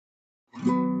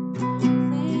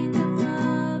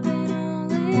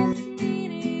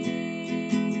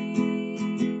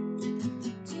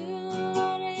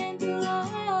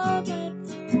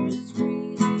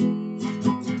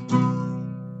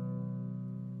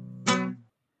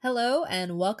Hello,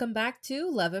 and welcome back to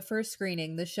Love at First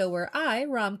Screening, the show where I,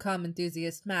 rom-com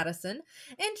enthusiast Madison,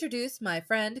 introduce my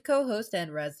friend, co-host,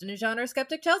 and resident genre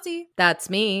skeptic Chelsea That's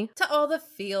me. to all the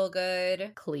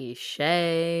feel-good,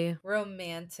 Cliche.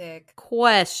 romantic,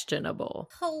 Questionable.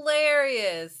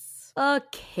 hilarious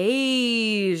Occasionally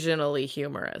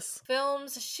humorous.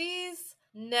 films she's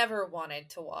never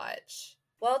wanted to watch.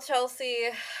 Well, Chelsea,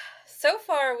 so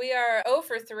far we are 0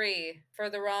 for 3 for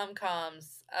the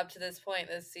rom-coms up to this point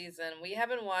this season. We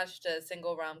haven't watched a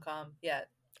single rom-com yet.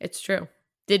 It's true.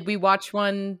 Did we watch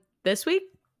one this week?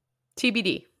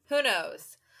 TBD. Who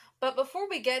knows? But before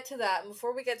we get to that,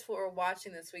 before we get to what we're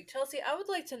watching this week, Chelsea, I would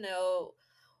like to know,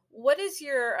 what is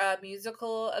your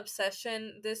musical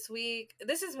obsession this week?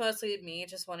 This is mostly me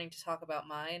just wanting to talk about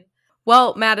mine.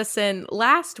 Well, Madison,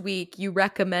 last week you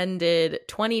recommended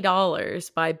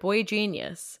 $20 by Boy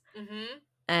Genius. Mm-hmm.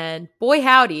 And boy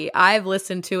howdy, I've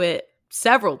listened to it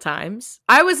several times.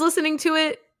 I was listening to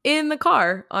it in the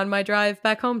car on my drive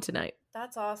back home tonight.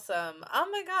 That's awesome. Oh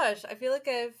my gosh, I feel like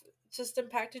I've just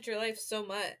impacted your life so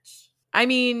much. I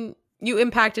mean, you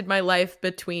impacted my life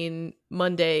between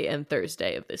Monday and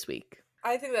Thursday of this week.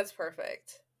 I think that's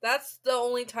perfect. That's the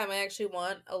only time I actually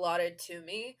want allotted to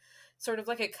me. Sort of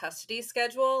like a custody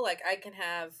schedule. Like, I can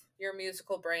have your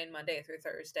musical brain Monday through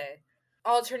Thursday.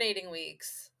 Alternating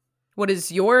weeks. What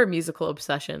is your musical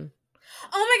obsession?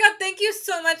 Oh my god, thank you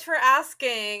so much for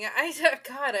asking. I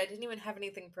didn't even have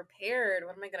anything prepared.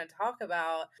 What am I going to talk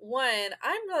about? One,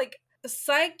 I'm like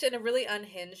psyched in a really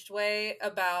unhinged way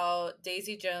about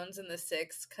Daisy Jones and the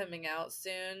Six coming out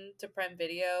soon to Prime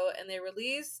Video, and they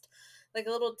released like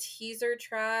a little teaser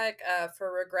track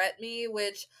for Regret Me,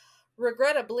 which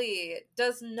regrettably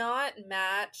does not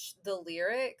match the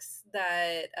lyrics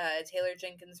that Taylor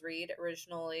Jenkins Reid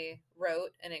originally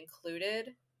wrote and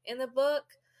included in the book,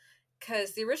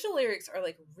 because the original lyrics are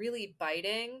like really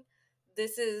biting.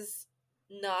 This is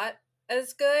not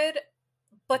as good,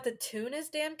 but the tune is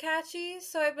damn catchy,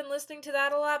 so I've been listening to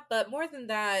that a lot. But more than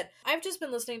that, I've just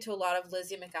been listening to a lot of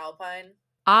Lizzie McAlpine.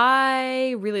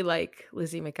 I really like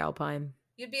Lizzie McAlpine.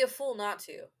 You'd be a fool not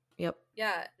to. Yep.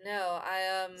 Yeah, no,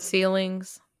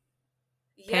 Ceilings.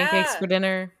 Yeah, Pancakes for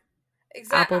dinner.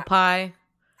 exactly. Apple pie.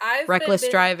 Reckless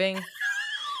driving.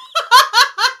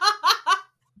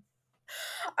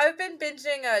 I've been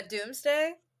binging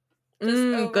Doomsday. Just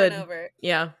over Good. and over.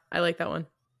 Yeah, I like that one.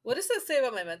 What does that say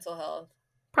about my mental health?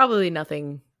 Probably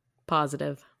nothing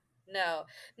positive. No,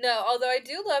 although I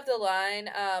do love the line,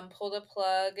 pull the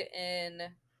plug in,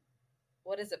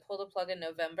 what is it, pull the plug in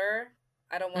November?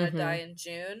 I don't want to die in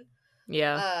June.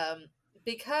 Yeah.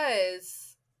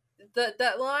 Because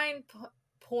that line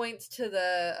points to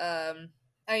the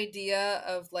idea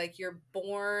of like you're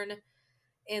born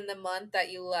in the month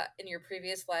that you in your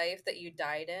previous life that you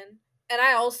died in. And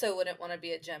I also wouldn't want to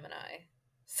be a Gemini.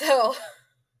 So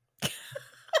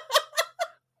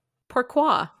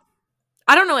Pourquoi?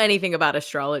 I don't know anything about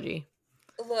astrology.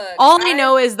 Look, all I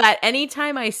know is that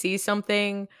anytime I see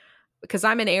something, because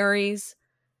I'm an Aries,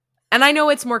 and I know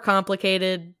it's more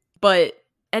complicated, but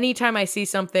anytime I see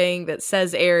something that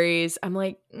says Aries, I'm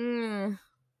like,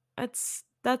 that's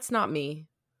not me.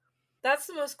 That's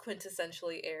the most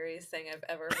quintessentially Aries thing I've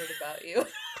ever heard about you.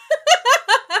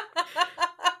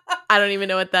 I don't even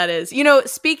know what that is. You know,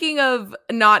 speaking of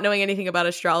not knowing anything about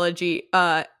astrology,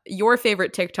 your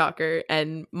favorite TikToker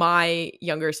and my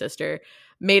younger sister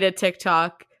made a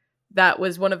TikTok that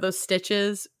was one of those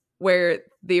stitches where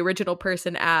the original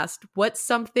person asked, what's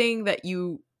something that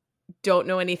you don't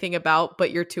know anything about,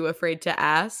 but you're too afraid to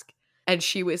ask? And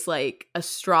she was like,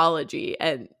 astrology.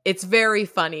 And it's very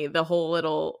funny, the whole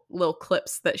little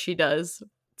clips that she does.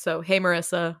 So, hey,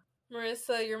 Marissa.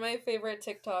 Marissa, you're my favorite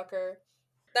TikToker.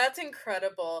 That's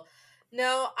incredible.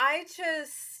 No, I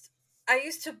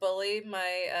used to bully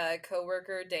my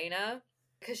coworker Dana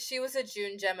because she was a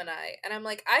June Gemini, and I'm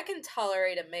like, I can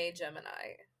tolerate a May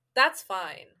Gemini. That's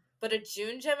fine. But a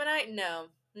June Gemini?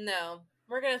 No.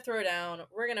 We're going to throw down.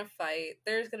 We're going to fight.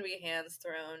 There's going to be hands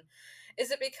thrown.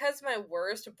 Is it because my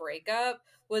worst breakup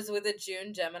was with a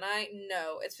June Gemini?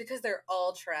 No, it's because they're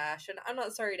all trash, and I'm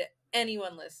not sorry to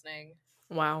anyone listening.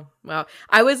 Wow.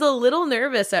 I was a little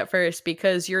nervous at first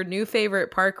because your new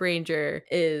favorite park ranger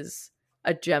is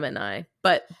a Gemini,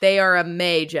 but they are a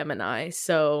May Gemini,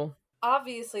 so...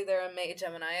 Obviously they're a May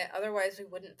Gemini, otherwise we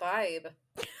wouldn't vibe.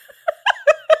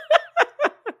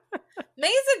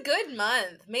 May's a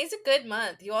good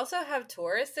month. You also have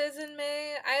Tauruses in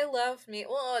May. I love me.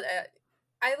 Well,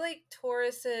 I like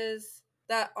Tauruses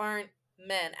that aren't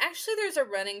men. Actually, there's a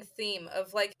running theme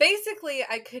of like, basically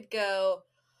I could go,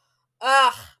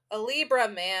 ugh, a Libra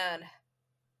man.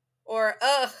 Or,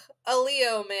 ugh, a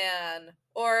Leo man.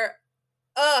 Or,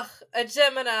 a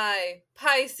Gemini,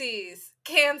 Pisces,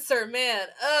 Cancer, man,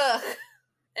 ugh.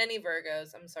 Any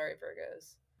Virgos. I'm sorry,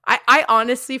 Virgos. I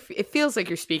honestly, it feels like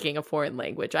you're speaking a foreign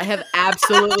language. I have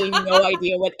absolutely no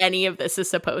idea what any of this is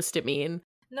supposed to mean.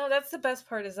 No, that's the best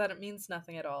part, is that it means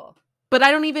nothing at all. But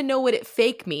I don't even know what it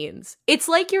fake means. It's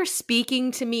like you're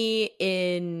speaking to me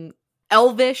in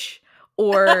Elvish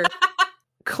or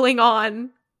Klingon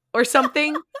or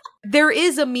something. There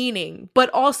is a meaning, but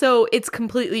also it's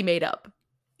completely made up.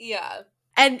 Yeah.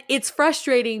 And it's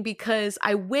frustrating because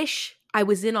I wish I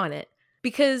was in on it,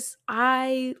 because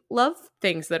I love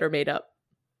things that are made up.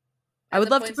 And I would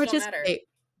love to points don't matter. participate,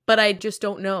 but I just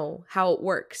don't know how it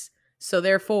works. So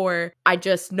therefore, I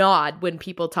just nod when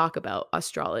people talk about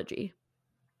astrology.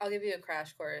 I'll give you a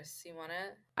crash course. You want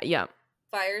it? Yeah.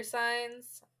 Fire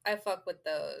signs, I fuck with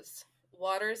those.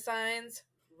 Water signs,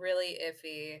 really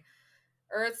iffy.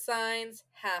 Earth signs,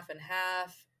 half and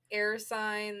half. Air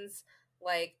signs,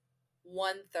 like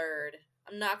 1/3.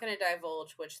 I'm not going to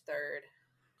divulge which third.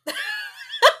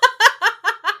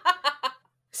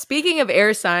 Speaking of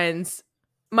air signs,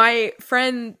 my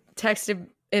friend texted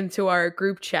into our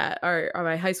group chat,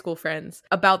 my high school friends,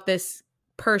 about this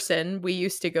person we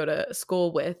used to go to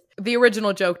school with. The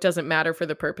original joke doesn't matter for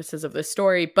the purposes of this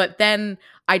story, but then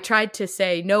I tried to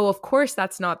say, no, of course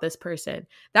that's not this person.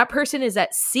 That person is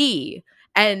at sea.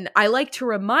 And I like to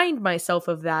remind myself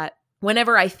of that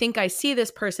whenever I think I see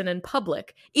this person in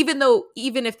public, even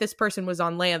if this person was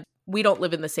on land, we don't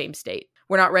live in the same state.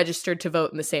 We're not registered to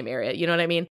vote in the same area. You know what I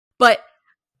mean? But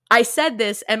I said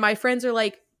this and my friends are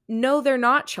like, no, they're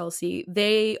not, Chelsea.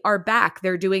 They are back.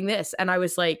 They're doing this. And I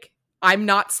was like, I'm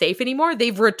not safe anymore.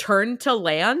 They've returned to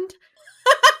land.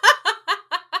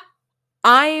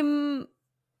 I'm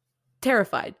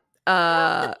terrified.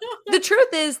 The truth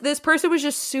is, this person was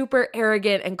just super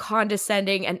arrogant and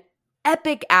condescending and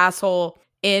epic asshole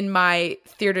in my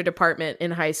theater department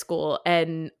in high school.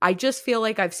 And I just feel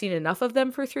like I've seen enough of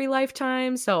them for 3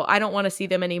 lifetimes, so I don't want to see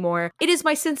them anymore. It is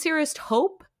my sincerest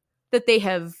hope that they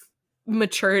have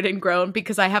matured and grown,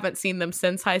 because I haven't seen them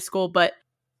since high school. But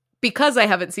because I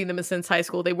haven't seen them since high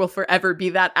school, they will forever be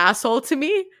that asshole to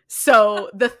me. So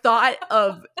the thought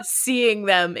of seeing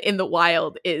them in the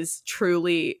wild is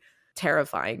truly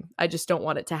terrifying. I just don't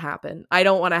want it to happen. I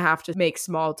don't want to have to make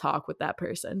small talk with that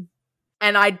person.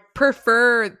 And I'd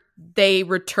prefer they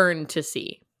return to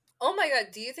sea. Oh my god,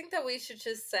 do you think that we should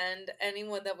just send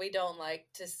anyone that we don't like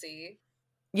to sea?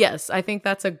 Yes, I think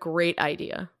that's a great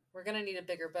idea. We're gonna need a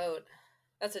bigger boat.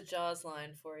 That's a Jaws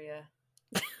line for you.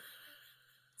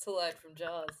 It's a line from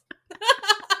Jaws.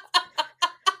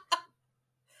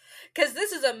 Because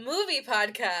this is a movie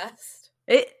podcast.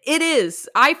 It is.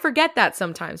 I forget that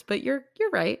sometimes, but you're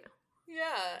right.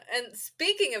 Yeah, and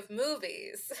speaking of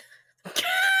movies...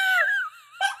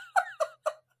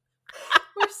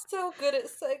 We're so good at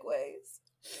segues.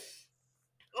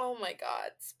 Oh my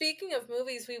god. Speaking of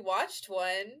movies, we watched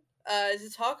one to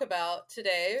talk about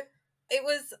today. It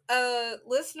was a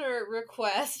listener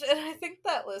request, and I think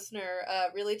that listener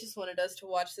really just wanted us to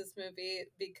watch this movie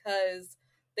because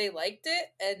they liked it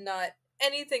and not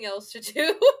anything else to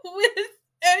do with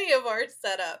any of our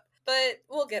setup. But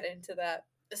we'll get into that.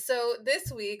 So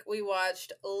this week we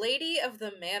watched Lady of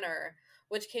the Manor,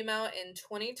 which came out in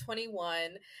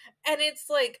 2021, and it's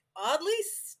like oddly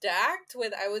stacked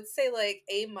with, I would say, like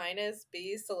A-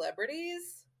 B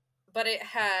celebrities. But it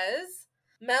has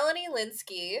Melanie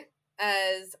Linsky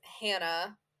as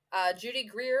Hannah, Judy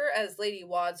Greer as Lady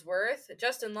Wadsworth,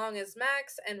 Justin Long as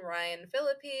Max, and Ryan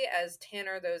Phillippe as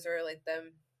Tanner. Those are like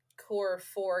the core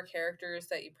 4 characters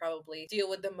that you probably deal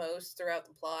with the most throughout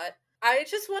the plot. I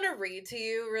just want to read to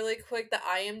you really quick the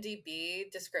IMDb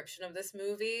description of this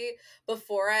movie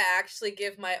before I actually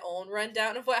give my own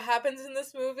rundown of what happens in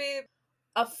this movie.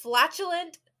 A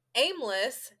flatulent,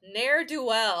 aimless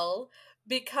ne'er-do-well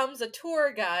becomes a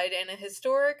tour guide in a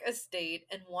historic estate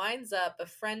and winds up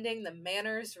befriending the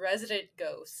manor's resident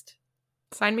ghost.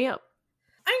 Sign me up.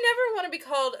 I never want to be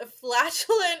called a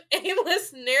flatulent,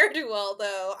 aimless ne'er-do-well,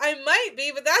 though. I might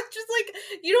be, but that's just like,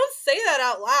 you don't say that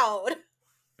out loud.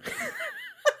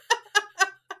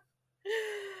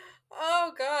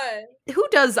 Oh god. Who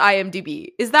does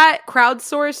IMDb? Is that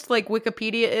crowdsourced like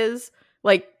Wikipedia is?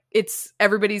 Like it's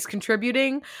everybody's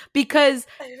contributing? Because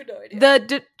I have no idea.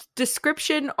 the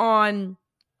description on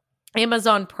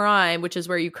Amazon Prime, which is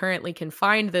where you currently can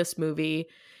find this movie,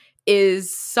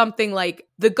 is something like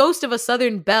the ghost of a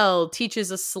Southern belle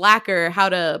teaches a slacker how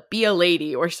to be a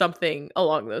lady or something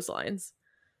along those lines.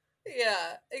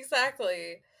 Yeah,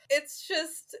 exactly. It's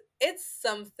just, it's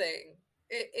something.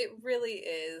 It really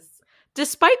is.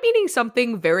 Despite meaning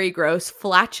something very gross,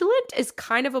 flatulent is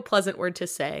kind of a pleasant word to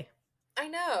say. I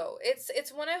know.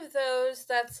 It's one of those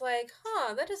that's like,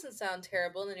 huh, that doesn't sound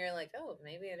terrible, and then you're like, oh,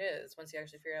 maybe it is once you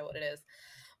actually figure out what it is.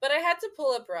 But I had to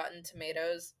pull up Rotten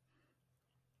Tomatoes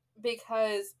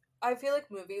because I feel like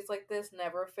movies like this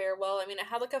never fare well. I mean, it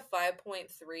had like a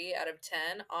 5.3 out of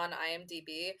 10 on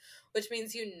IMDb, which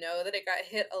means you know that it got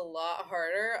hit a lot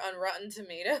harder on Rotten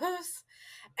Tomatoes.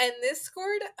 And this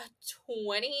scored a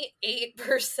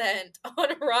 28% on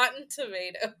Rotten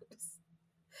Tomatoes.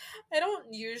 I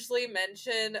don't usually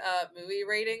mention movie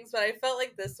ratings, but I felt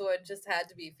like this one just had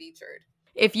to be featured.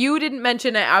 If you didn't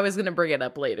mention it, I was going to bring it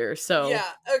up later. So,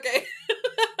 Yeah, okay.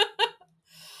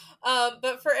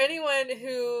 But for anyone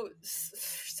who,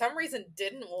 for some reason,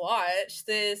 didn't watch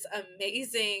this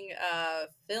amazing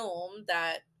film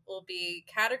that will be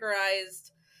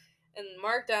categorized and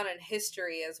marked down in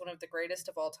history as one of the greatest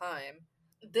of all time,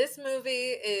 this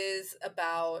movie is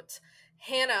about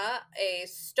Hannah, a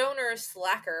stoner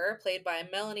slacker played by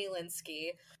Melanie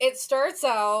Linsky. It starts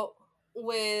out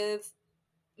with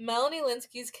Melanie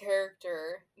Linsky's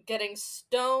character getting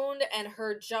stoned, and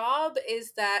her job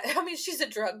is that, I mean, she's a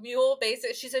drug mule,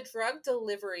 basically. She's a drug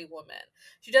delivery woman.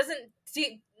 She doesn't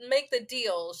make the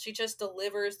deals, she just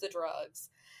delivers the drugs.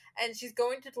 And she's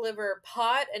going to deliver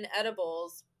pot and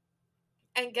edibles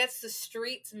and gets the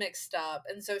streets mixed up.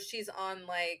 And so she's on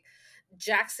like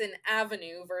Jackson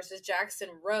Avenue versus Jackson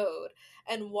Road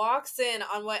and walks in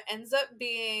on what ends up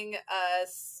being a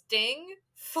sting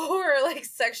for like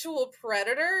sexual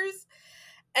predators.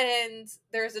 And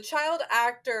there's a child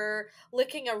actor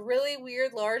licking a really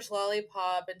weird large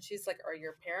lollipop, and she's like, "Are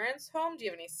your parents home? Do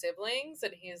you have any siblings?"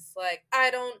 And he's like,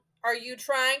 "I don't. Are you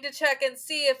trying to check and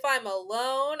see if I'm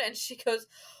alone?" And she goes,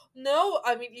 "No,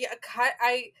 I mean, yeah,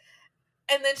 I."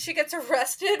 And then she gets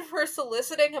arrested for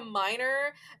soliciting a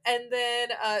minor, and then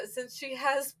since she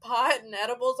has pot and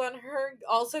edibles on her,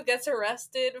 also gets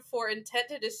arrested for intent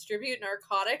to distribute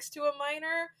narcotics to a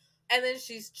minor. And then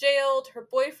she's jailed. Her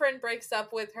boyfriend breaks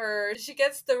up with her. She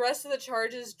gets the rest of the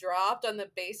charges dropped on the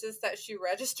basis that she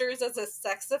registers as a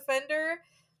sex offender.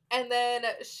 And then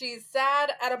she's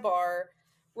sad at a bar.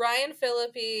 Ryan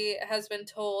Phillippe has been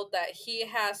told that he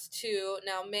has to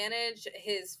now manage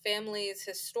his family's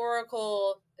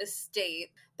historical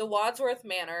estate, the Wadsworth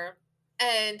Manor,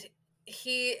 and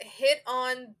he hit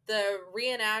on the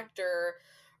reenactor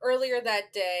earlier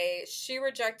that day. She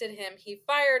rejected him. He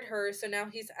fired her, so now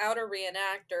he's out a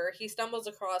reenactor. He stumbles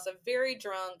across a very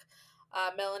drunk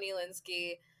Melanie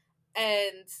Linsky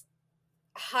and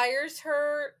hires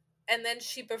her, and then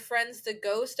she befriends the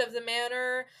ghost of the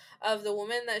manor of the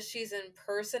woman that she's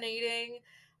impersonating,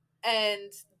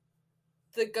 and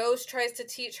the ghost tries to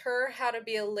teach her how to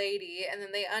be a lady, and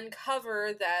then they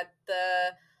uncover that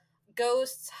the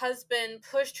ghost's husband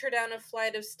pushed her down a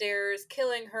flight of stairs,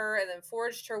 killing her, and then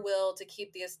forged her will to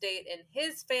keep the estate in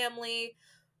his family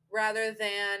rather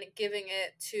than giving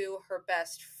it to her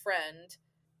best friend,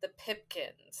 the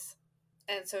Pipkins.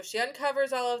 And so she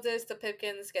uncovers all of this. The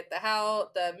Pipkins get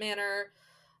the manor,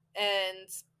 and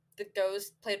the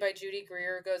ghost, played by Judy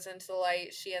Greer, goes into the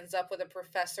light. She ends up with a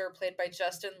professor played by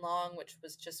Justin Long, which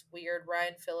was just weird.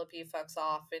 Ryan Phillippe fucks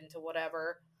off into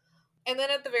whatever. And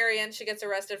then at the very end, she gets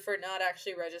arrested for not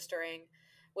actually registering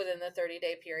within the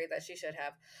 30-day period that she should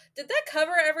have. Did that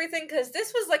cover everything? Because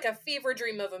this was like a fever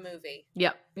dream of a movie.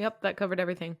 Yep, that covered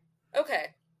everything.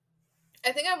 Okay.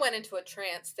 I think I went into a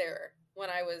trance there when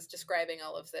I was describing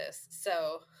all of this.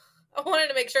 So I wanted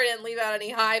to make sure I didn't leave out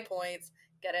any high points.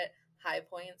 Get it? High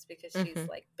points because she's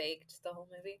like baked the whole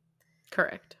movie.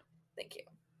 Correct. Thank you.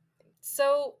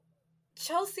 So,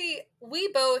 Chelsea, we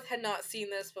both had not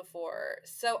seen this before.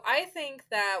 So I think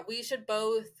that we should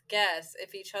both guess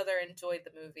if each other enjoyed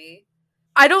the movie.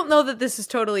 I don't know that this is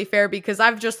totally fair because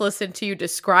I've just listened to you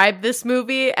describe this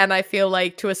movie, and I feel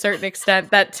like to a certain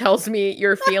extent that tells me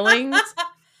your feelings.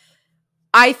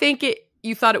 I think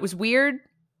you thought it was weird.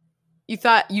 You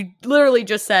literally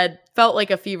just said felt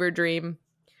like a fever dream.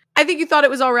 I think you thought it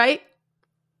was all right.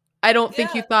 I don't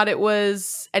think you thought it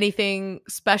was anything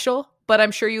special, but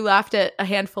I'm sure you laughed at a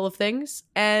handful of things.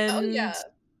 And yeah.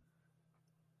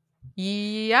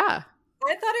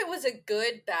 I thought it was a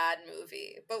good, bad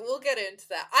movie, but we'll get into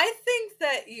that. I think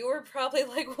that you were probably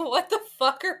like, what the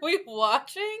fuck are we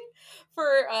watching?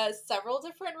 For several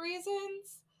different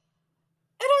reasons.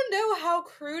 I don't know how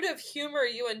crude of humor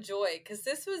you enjoy, because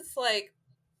this was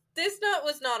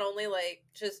not only like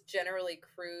just generally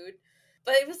crude,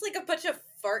 but it was like a bunch of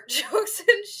fart jokes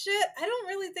and shit. I don't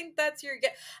really think that's your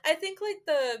I think like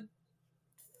the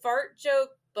fart joke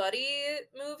buddy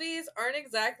movies aren't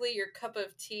exactly your cup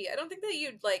of tea. I don't think that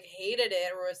you'd like hated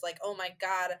it or was like, oh my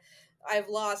god, I've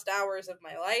lost hours of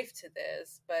my life to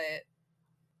this, but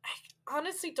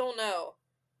honestly don't know.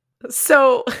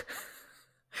 So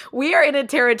we are in a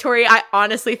territory I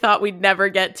honestly thought we'd never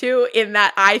get to, in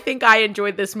that I think I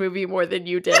enjoyed this movie more than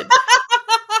you did.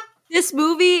 This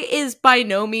movie is by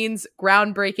no means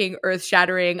groundbreaking,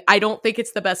 earth-shattering. I don't think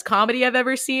it's the best comedy I've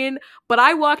ever seen, but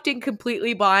I walked in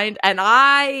completely blind and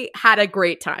I had a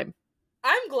great time.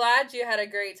 I'm glad you had a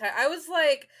great time. I was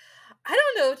like, I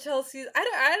don't know Chelsea's.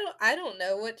 I don't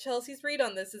know what Chelsea's read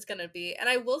on this is gonna be. And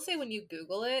I will say, when you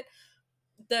Google it,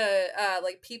 the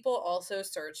like people also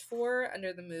search for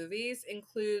under the movies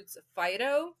includes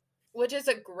Fido, which is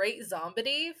a great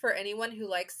zombie for anyone who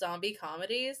likes zombie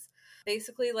comedies.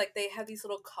 Basically, like, they have these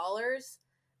little collars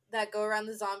that go around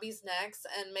the zombies' necks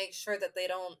and make sure that they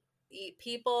don't eat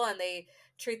people, and they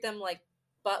treat them like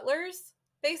butlers,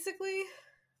 basically.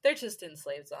 They're just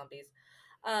enslaved zombies.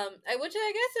 Which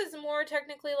I guess is more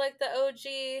technically like the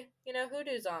OG,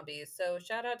 hoodoo zombies. So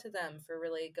shout out to them for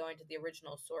really going to the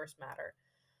original source matter.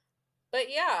 But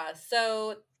yeah,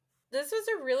 so this was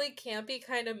a really campy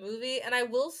kind of movie. And I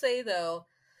will say, though,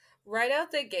 right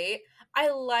out the gate, I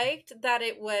liked that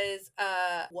it was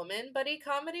a woman buddy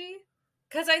comedy.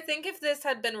 Because I think if this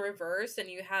had been reversed and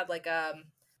you had like a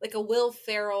Will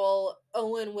Ferrell,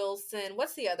 Owen Wilson,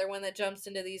 what's the other one that jumps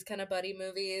into these kind of buddy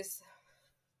movies?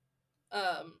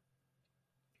 I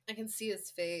can see his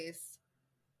face.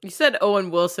 You said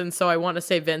Owen Wilson, so I want to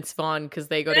say Vince Vaughn because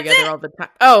they go That's together it! all the time.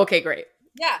 Oh, okay, great.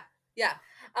 Yeah.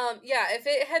 Yeah, if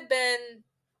it had been,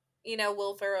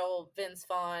 Will Ferrell, Vince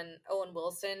Vaughn, Owen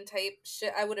Wilson type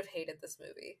shit, I would have hated this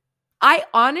movie. I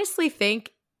honestly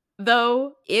think,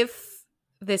 though, if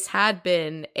this had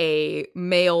been a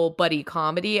male buddy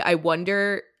comedy, I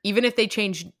wonder, even if they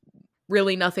changed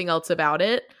really nothing else about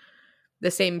it,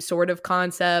 the same sort of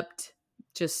concept,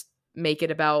 just make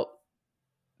it about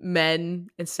men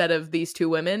instead of these two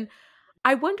women,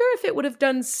 I wonder if it would have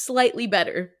done slightly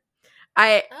better.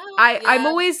 I'm Yeah.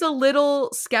 always a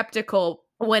little skeptical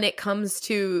when it comes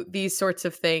to these sorts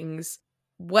of things,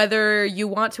 whether you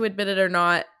want to admit it or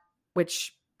not,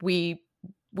 which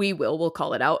we'll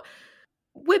call it out.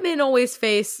 Women always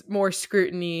face more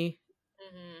scrutiny.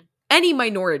 Mm-hmm. Any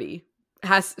minority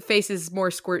faces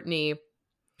more scrutiny.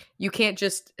 You can't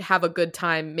just have a good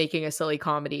time making a silly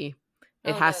comedy. It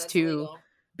Oh no, has that's to illegal.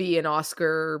 be an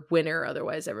Oscar winner,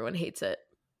 otherwise everyone hates it.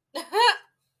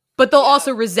 But they'll Yeah.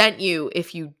 also resent you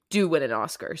if you do win an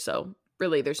Oscar, so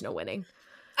really there's no winning.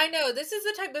 I know, this is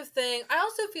the type of thing. I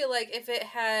also feel like if it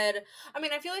had,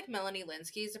 I feel like Melanie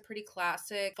Lynskey is a pretty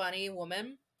classic, funny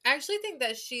woman. I actually think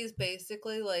that she's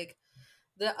basically like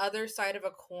the other side of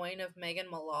a coin of Megan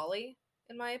Mullally,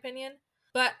 in my opinion.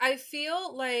 But I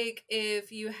feel like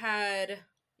if you had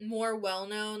more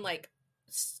well-known, like,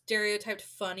 stereotyped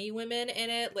funny women in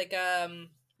it, like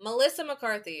Melissa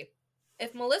McCarthy.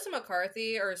 If Melissa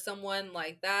McCarthy or someone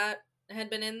like that had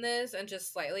been in this and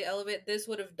just slightly elevate, this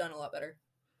would have done a lot better.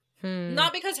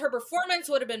 Not because her performance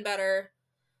would have been better,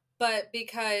 but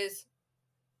because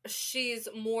she's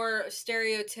more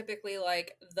stereotypically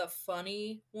like the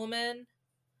funny woman.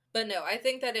 But no, I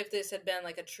think that if this had been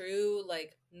like a true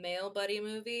like male buddy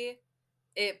movie,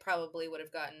 it probably would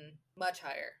have gotten much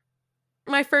higher.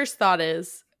 My first thought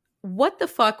is, what the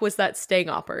fuck was that sting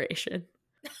operation?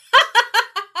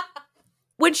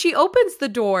 When she opens the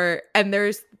door and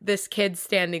there's this kid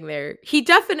standing there, he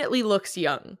definitely looks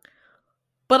young.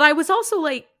 But I was also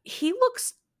like, he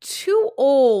looks too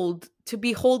old to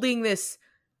be holding this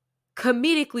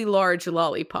comedically large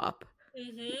lollipop.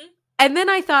 Mm-hmm. And then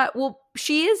I thought, well,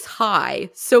 she is high,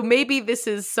 so maybe this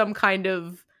is some kind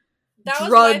of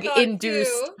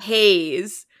drug-induced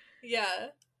haze. Yeah.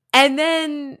 And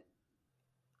then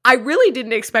I really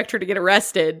didn't expect her to get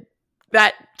arrested.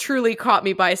 That truly caught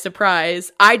me by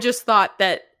surprise. I just thought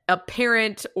that a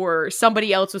parent or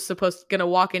somebody else was gonna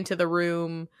walk into the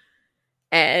room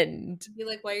and be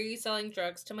like, why are you selling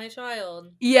drugs to my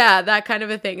child? Yeah, that kind of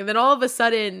a thing. And then all of a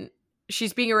sudden,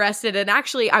 she's being arrested. And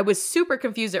actually, I was super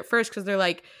confused at first because they're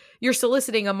like, you're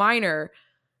soliciting a minor.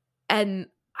 And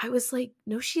I was like,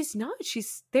 no, she's not.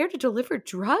 She's there to deliver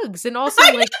drugs. And also,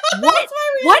 like,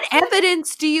 what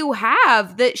evidence do you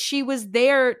have that she was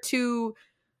there to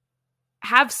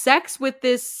have sex with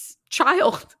this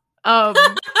child?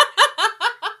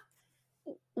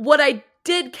 What I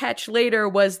did catch later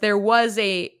was there was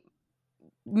a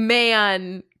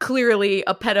man, clearly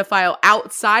a pedophile,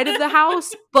 outside of the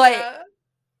house, but yeah.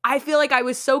 I feel like I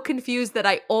was so confused that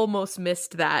I almost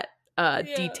missed that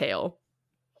detail.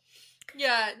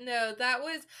 Yeah, no, that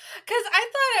was because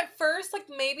I thought at first like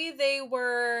maybe they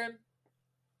were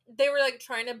like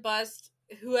trying to bust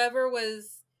whoever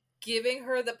was giving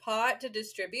her the pot to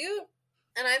distribute,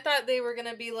 and I thought they were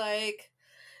gonna be like,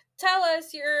 tell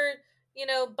us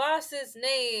boss's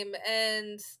name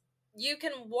and you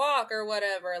can walk or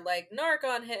whatever, like, narc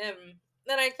on him.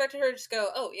 Then I expected her to just go,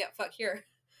 oh, yeah, fuck, here.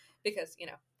 Because, but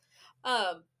no,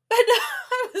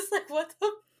 I was like, what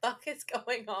the fuck is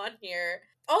going on here?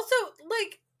 Also,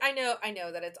 like, I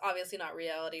know that it's obviously not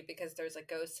reality because there's, like,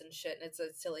 ghosts and shit and it's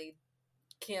a silly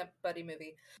camp buddy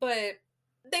movie. But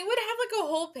they would have like a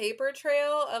whole paper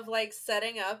trail of like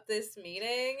setting up this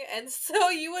meeting, and so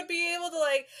you would be able to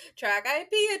like track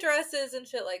IP addresses and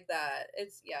shit like that.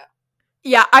 It's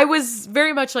Yeah, I was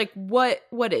very much like, what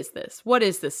is this? What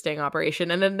is this sting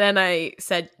operation? And then I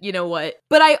said, you know what?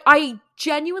 But I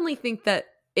genuinely think that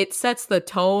it sets the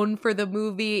tone for the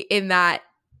movie in that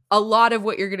a lot of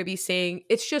what you're going to be seeing,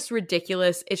 it's just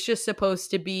ridiculous. It's just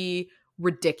supposed to be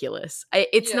ridiculous.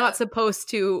 It's not supposed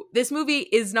to, this movie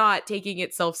is not taking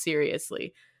itself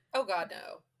seriously. Oh god,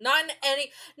 no. Not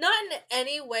in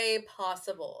any way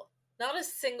possible. Not a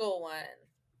single one.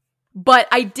 But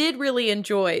I did really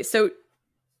enjoy, so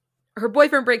her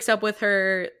boyfriend breaks up with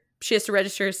her. She has to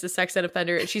register as a sex ed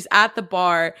offender, and she's at the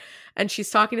bar and she's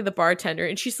talking to the bartender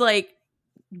and she's like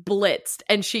blitzed,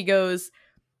 and she goes,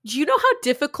 do you know how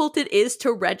difficult it is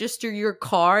to register your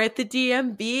car at the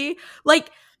DMV?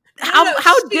 Like, she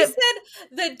said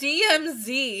the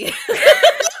DMZ.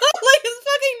 Like it's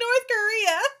fucking North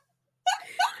Korea.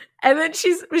 And then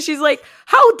she's like,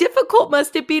 how difficult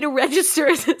must it be to register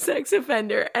as a sex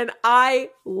offender? And I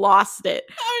lost it.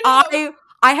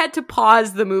 I had to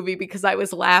pause the movie because I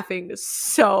was laughing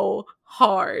so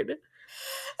hard. And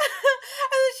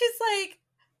then she's like,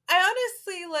 I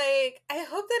honestly, like, I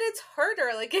hope that it's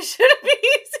harder. Like, it shouldn't be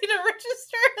easy to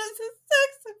register as a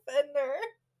sex offender.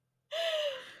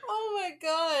 Oh my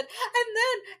god.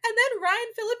 And then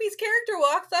Ryan Phillippe's character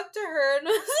walks up to her and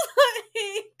was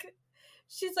like,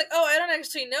 she's like, oh, I don't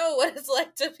actually know what it's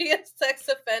like to be a sex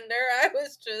offender. I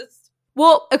was just...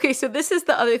 Well, okay, so this is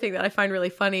the other thing that I find really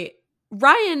funny.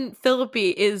 Ryan Phillippe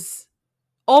is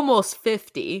almost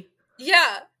 50.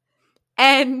 Yeah.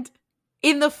 And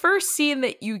in the first scene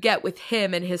that you get with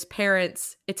him and his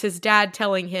parents, it's his dad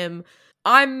telling him,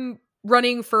 I'm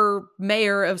running for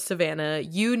mayor of Savannah.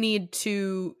 You need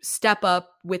to step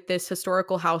up with this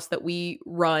historical house that we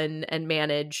run and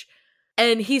manage.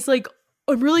 And he's like,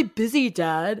 I'm really busy,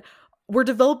 Dad. We're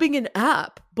developing an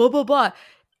app, blah, blah, blah.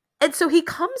 And so he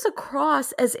comes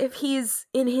across as if he's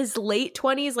in his late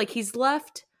 20s, like he's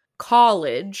left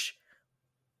college,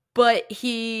 but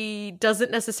he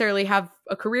doesn't necessarily have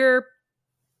a career,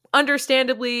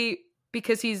 understandably,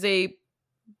 because he's a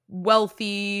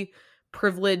wealthy,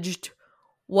 privileged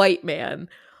white man.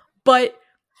 But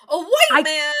a white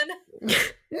man?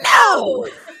 No!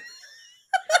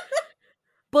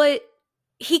 But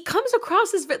he comes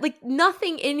across as, like,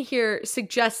 nothing in here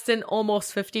suggests an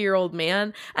almost 50-year-old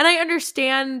man. And I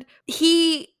understand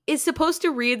he is supposed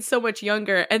to read so much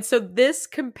younger. And so this,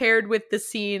 compared with the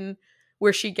scene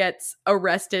where she gets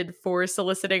arrested for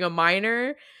soliciting a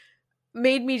minor,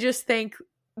 made me just think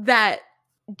that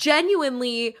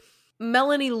genuinely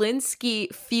Melanie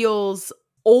Lynskey feels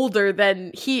older than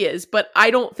he is. But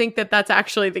I don't think that that's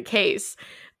actually the case.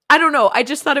 I don't know. I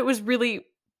just thought it was really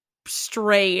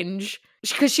strange.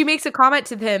 Because she makes a comment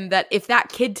to him that if that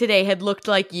kid today had looked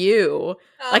like you,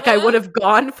 like I would have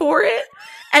gone for it.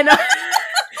 And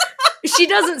she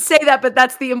doesn't say that, but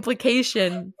that's the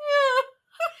implication.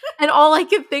 Yeah. And all I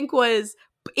could think was,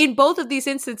 in both of these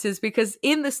instances, because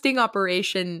in the sting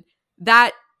operation,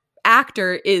 that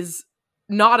actor is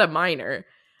not a minor.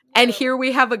 And here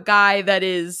we have a guy that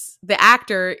is, the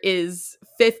actor is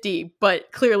 50, but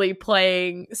clearly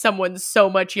playing someone so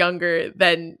much younger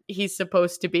than he's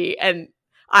supposed to be. And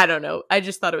I don't know. I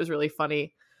just thought it was really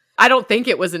funny. I don't think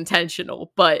it was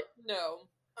intentional, but... No.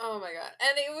 Oh my god.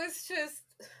 And it was just...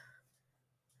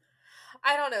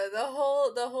 I don't know.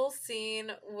 The whole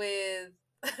scene with...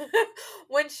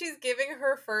 when she's giving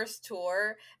her first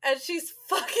tour and she's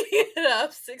fucking it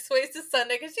up 6 Ways to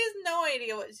Sunday because she has no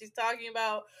idea what she's talking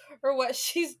about or what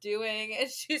she's doing,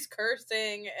 and she's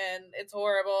cursing and it's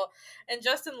horrible, and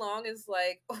Justin Long is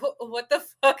like, what the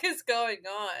fuck is going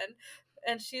on?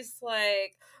 And she's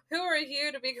like, who are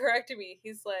you to be correcting me?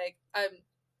 He's like, I'm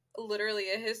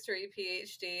literally a history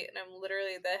PhD and I'm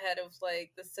literally the head of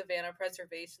like the Savannah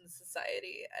Preservation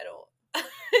Society. I don't...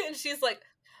 And she's like,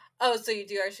 oh, so you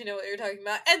do actually know what you're talking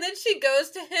about. And then she goes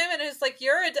to him and is like,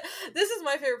 this is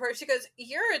my favorite part. She goes,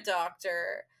 you're a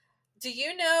doctor. Do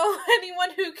you know anyone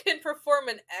who can perform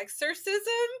an exorcism?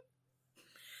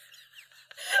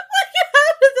 Like,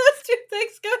 how do those two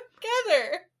things go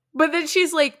together? But then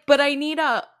she's like, but I need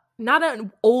not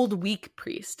an old, weak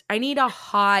priest. I need a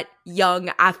hot,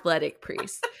 young, athletic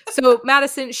priest. So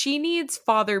Madison, she needs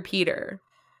Father Peter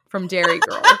from Dairy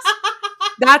Girls.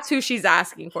 That's who she's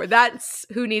asking for. That's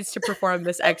who needs to perform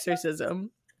this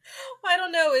exorcism. I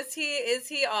don't know. Is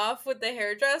he off with the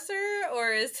hairdresser,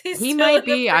 or is he He still might in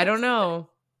the be. I priest? don't know.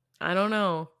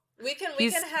 We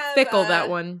He's can have fickle, that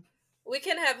one. We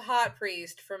can have Hot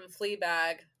Priest from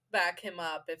Fleabag back him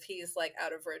up if he's like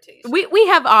out of rotation. We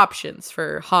have options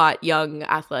for hot, young,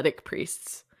 athletic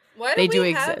priests. They do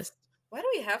exist. Why do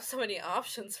we have so many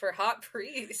options for hot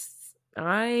priests?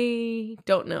 I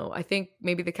don't know. I think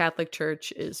maybe the Catholic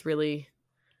Church is really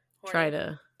trying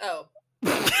to... Oh.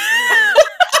 I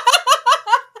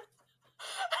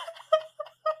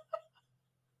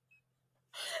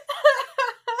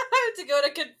have to go to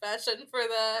confession for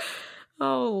that.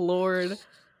 Oh, Lord.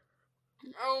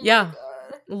 Oh, my yeah.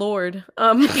 God. Lord.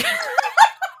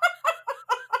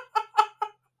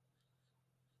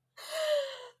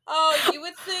 Oh, you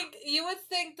would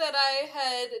think that I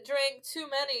had drank too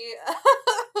many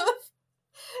of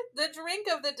the drink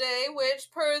of the day,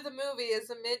 which per the movie is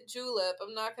a mint julep.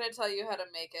 I'm not going to tell you how to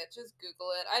make it. Just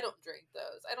Google it. I don't drink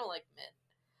those. I don't like mint.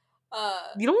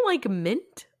 You don't like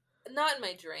mint? Not in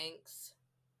my drinks.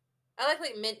 I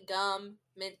like mint gum,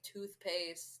 mint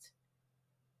toothpaste.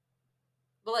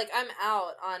 But like I'm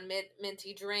out on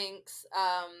minty drinks,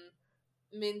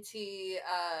 minty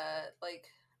like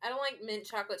I don't like mint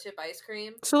chocolate chip ice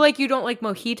cream. So like you don't like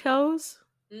mojitos?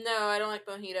 No, I don't like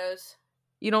mojitos.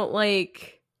 You don't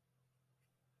like...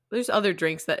 There's other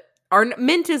drinks that are...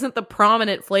 Mint isn't the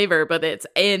prominent flavor, but it's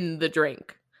in the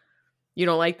drink. You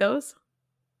don't like those?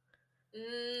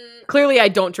 Clearly I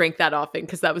don't drink that often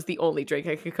because that was the only drink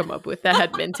I could come up with that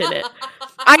had mint in it.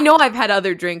 I know I've had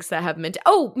other drinks that have mint.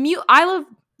 Oh, I love...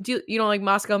 you don't like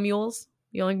Moscow mules?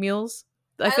 You don't like mules?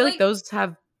 I feel like those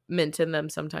have mint in them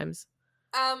sometimes.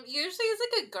 Usually it's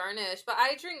like a garnish, but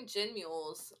I drink gin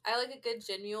mules. I like a good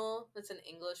gin mule. That's an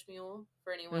English mule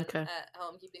for anyone at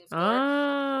home keeping score.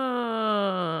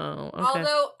 Oh, okay.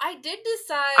 Although I did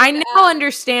decide... I now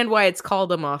understand why it's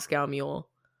called a Moscow mule.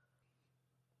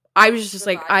 I was just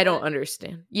like, vodka? I don't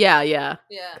understand. Yeah.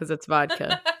 Because it's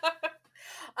vodka.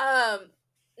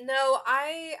 No,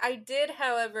 I did,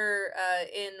 however,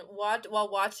 while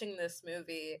watching this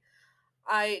movie,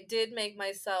 I did make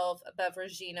myself a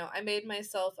beverageino. I made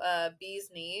myself a bee's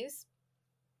knees,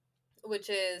 which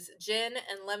is gin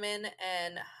and lemon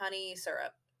and honey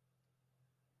syrup.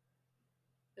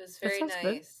 It was very nice.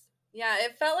 Good. Yeah,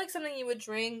 it felt like something you would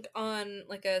drink on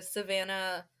like a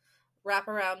Savannah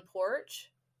wraparound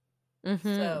porch.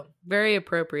 Mm-hmm. So very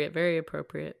appropriate.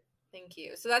 Thank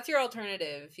you. So that's your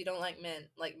alternative. If you don't like mint,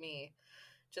 like me,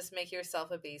 just make yourself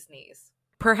a bee's knees.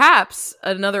 Perhaps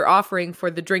another offering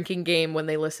for the drinking game when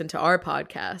they listen to our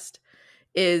podcast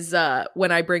is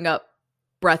when I bring up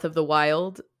Breath of the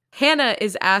Wild. Hannah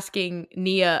is asking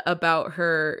Nia about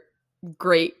her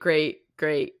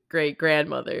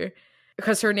great-great-great-great-grandmother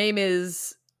because her name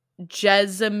is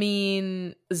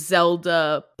Jessamine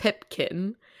Zelda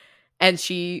Pipkin, and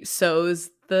she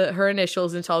sews her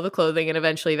initials into all the clothing, and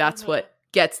eventually that's what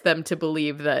gets them to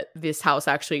believe that this house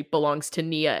actually belongs to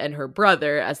Nia and her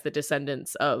brother as the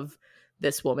descendants of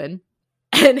this woman.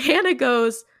 And Hannah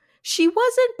goes, she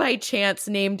wasn't by chance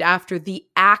named after the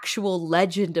actual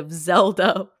Legend of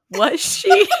Zelda, was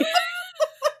she?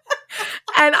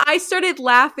 And I started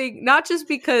laughing, not just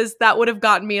because that would have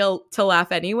gotten me to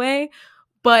laugh anyway,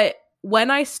 but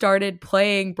when I started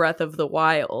playing Breath of the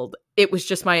Wild, it was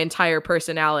just my entire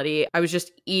personality. I was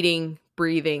just eating,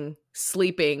 breathing,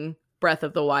 sleeping Breath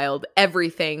of the Wild,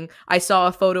 everything. I saw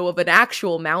a photo of an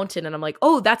actual mountain and I'm like,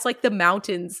 oh, that's like the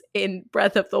mountains in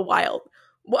Breath of the Wild.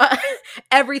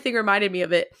 Everything reminded me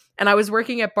of it. And I was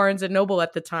working at Barnes & Noble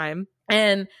at the time.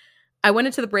 And I went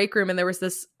into the break room and there was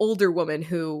this older woman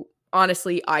who,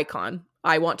 honestly, icon.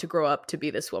 I want to grow up to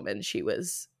be this woman. She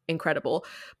was incredible.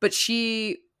 But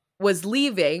she was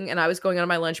leaving and I was going on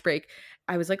my lunch break.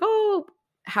 I was like, oh,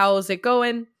 how's it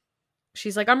going?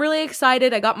 She's like, I'm really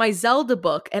excited. I got my Zelda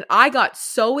book. And I got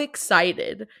so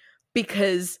excited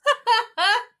because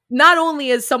not only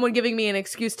is someone giving me an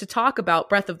excuse to talk about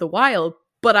Breath of the Wild,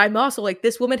 but I'm also like,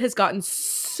 this woman has gotten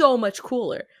so much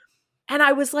cooler. And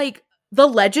I was like, The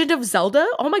Legend of Zelda?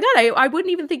 Oh my God, I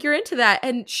wouldn't even think you're into that.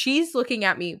 And she's looking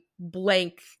at me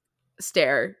blank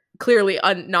stare, clearly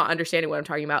not understanding what I'm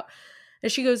talking about.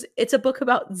 And she goes, it's a book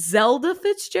about Zelda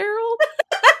Fitzgerald?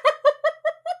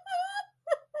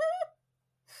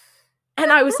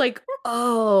 And I was like,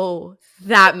 oh,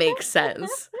 that makes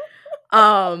sense.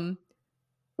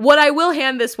 What I will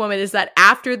hand this woman is that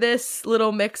after this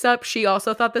little mix-up, she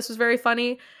also thought this was very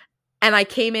funny. And I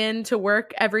came in to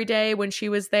work every day when she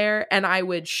was there, and I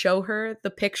would show her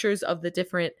the pictures of the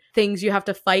different things you have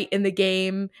to fight in the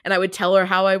game, and I would tell her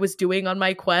how I was doing on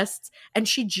my quests, and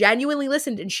she genuinely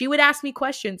listened, and she would ask me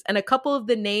questions, and a couple of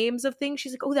the names of things,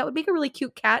 she's like, oh, that would make a really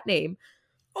cute cat name.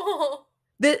 Oh.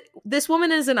 This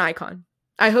woman is an icon.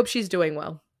 I hope she's doing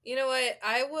well. You know what?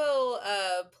 I will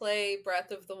play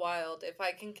Breath of the Wild if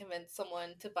I can convince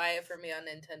someone to buy it for me on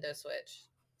Nintendo Switch.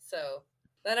 So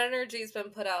that energy's been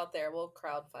put out there. We'll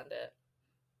crowdfund it.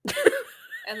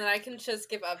 And then I can just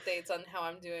give updates on how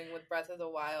I'm doing with Breath of the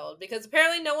Wild. Because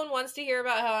apparently no one wants to hear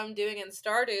about how I'm doing in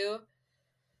Stardew.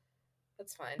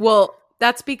 That's fine. Well,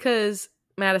 that's because,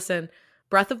 Madison,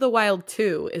 Breath of the Wild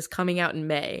 2 is coming out in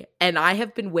May, and I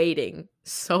have been waiting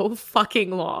so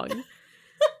fucking long.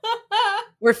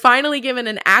 We're finally given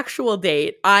an actual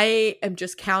date. I am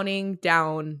just counting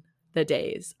down the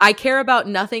days. I care about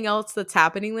nothing else that's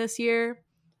happening this year.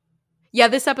 Yeah,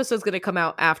 this episode's going to come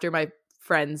out after my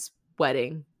friend's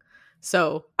wedding.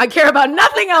 So I care about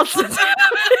nothing else that's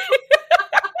happening.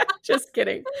 Just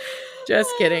kidding.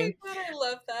 Just kidding. Oh my God, I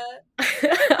love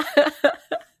that.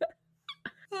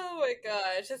 Oh my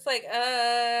gosh. It's like,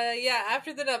 yeah,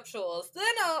 after the nuptials, then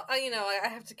I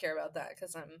have to care about that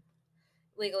because I'm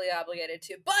legally obligated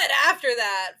to. But after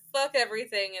that, fuck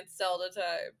everything. It's Zelda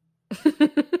time.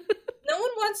 No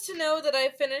one wants to know that I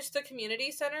finished the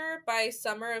community center by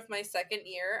summer of my second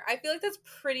year. I feel like that's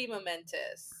pretty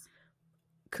momentous.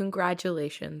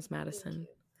 Congratulations, Madison.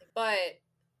 But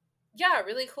yeah,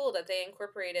 really cool that they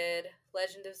incorporated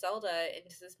Legend of Zelda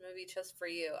into this movie just for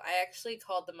you. I actually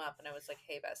called them up and I was like,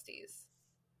 hey, besties,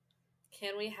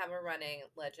 can we have a running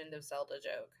Legend of Zelda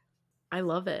joke? I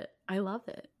love it. I love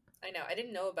it. I know. I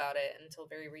didn't know about it until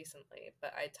very recently,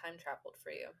 but I time traveled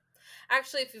for you.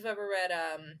 Actually, if you've ever read,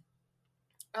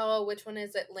 which one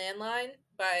is it? Landline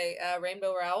by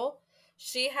Rainbow Rowell.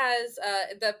 She has,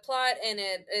 the plot in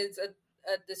it is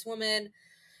this woman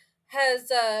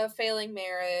has a failing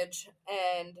marriage,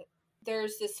 and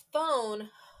there's this phone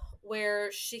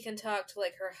where she can talk to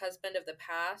like her husband of the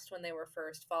past when they were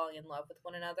first falling in love with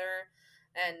one another,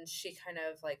 and she kind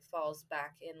of like falls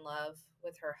back in love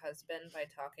with her husband by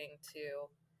talking to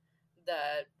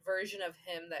the version of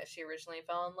him that she originally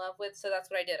fell in love with. So that's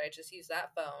what I did. I just used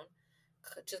that phone,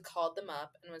 just called them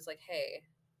up and was like, hey,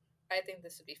 I think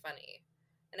this would be funny,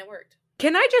 and it worked.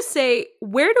 Can I just say,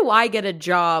 where do I get a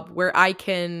job where I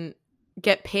can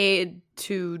get paid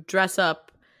to dress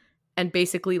up and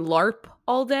basically LARP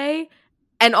all day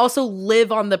and also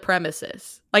live on the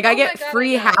premises? Like, I get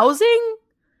free housing?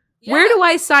 Yeah. Where do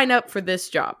I sign up for this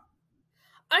job?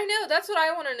 I know, that's what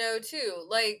I want to know too.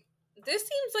 Like, this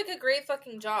seems like a great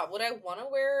fucking job. Would I want to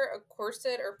wear a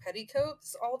corset or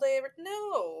petticoats all day?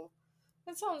 No.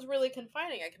 That sounds really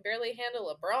confining. I can barely handle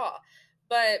a bra.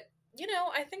 But,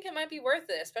 I think it might be worth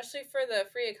it, especially for the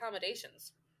free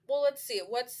accommodations. Well, let's see.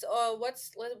 What's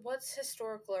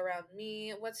historical around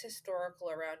me? What's historical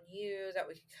around you that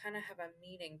we could kind of have a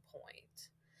meeting point,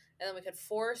 and then we could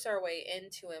force our way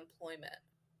into employment.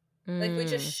 Like, we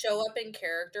just show up in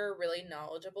character, really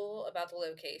knowledgeable about the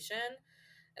location,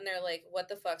 and they're like, "What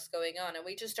the fuck's going on?" And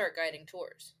we just start guiding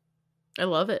tours. I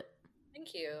love it.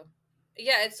 Thank you.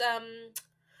 Yeah, it's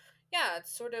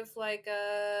it's sort of like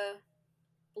a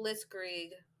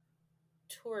blitzkrieg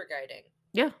tour guiding.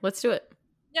 Yeah, let's do it.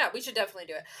 Yeah, we should definitely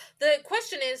do it. The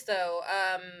question is, though,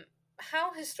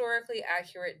 how historically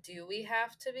accurate do we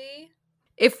have to be?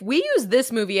 If we use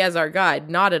this movie as our guide,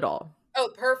 not at all. Oh,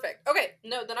 perfect. Okay,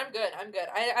 no, then I'm good.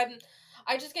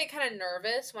 I just get kind of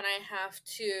nervous when I have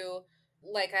to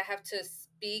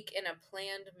speak in a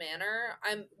planned manner.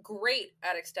 I'm great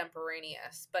at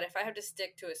extemporaneous, but if I have to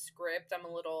stick to a script, I'm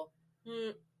a little,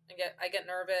 I get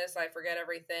nervous. I forget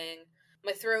everything.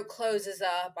 My throat closes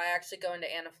up. I actually go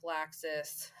into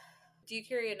anaphylaxis. Do you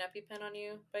carry an EpiPen on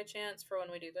you by chance for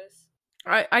when we do this?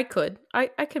 I could.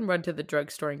 I can run to the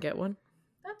drugstore and get one.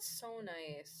 That's so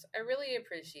nice. I really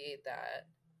appreciate that.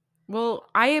 Well,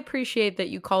 I appreciate that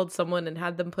you called someone and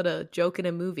had them put a joke in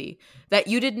a movie that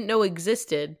you didn't know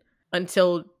existed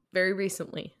until very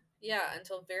recently. Yeah,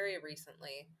 until very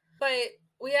recently. But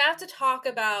we have to talk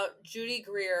about Judy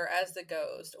Greer as the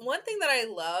ghost. One thing that I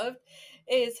loved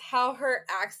is how her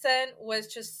accent was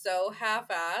just so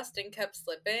half-assed and kept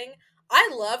slipping.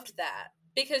 I loved that.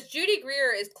 Because Judy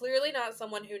Greer is clearly not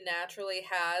someone who naturally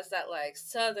has that, like,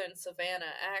 Southern Savannah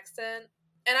accent.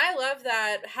 And I love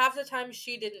that half the time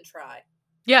she didn't try.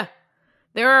 Yeah.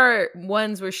 There are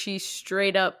ones where she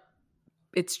straight up,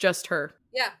 it's just her.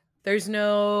 Yeah. There's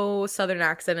no Southern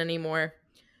accent anymore.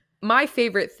 My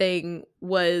favorite thing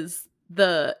was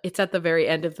it's at the very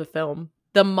end of the film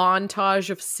the montage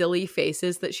of silly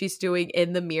faces that she's doing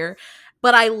in the mirror.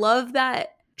 But I love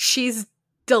that she's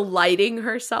delighting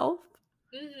herself.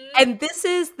 Mm-hmm. And this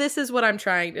is what I'm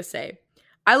trying to say.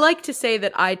 I like to say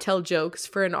that I tell jokes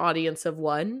for an audience of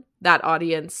one, that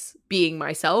audience being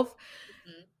myself.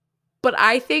 Mm-hmm. But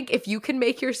I think if you can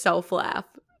make yourself laugh,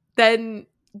 then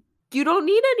you don't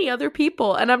need any other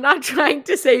people. And I'm not trying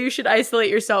to say you should isolate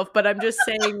yourself, but I'm just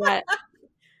saying that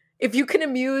if you can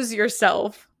amuse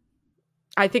yourself,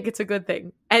 I think it's a good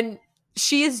thing. And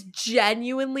she is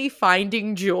genuinely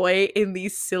finding joy in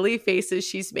these silly faces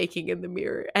she's making in the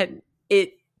mirror. And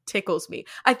it tickles me.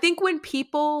 I think when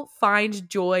people find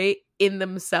joy in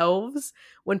themselves,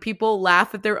 when people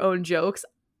laugh at their own jokes,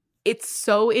 it's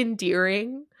so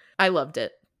endearing. I loved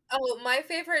it. Oh, my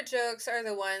favorite jokes are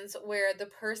the ones where the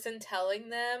person telling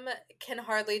them can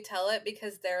hardly tell it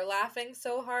because they're laughing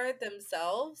so hard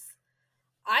themselves.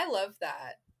 I love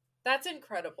that. That's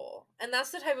incredible. And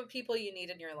that's the type of people you need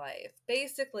in your life.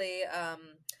 Basically,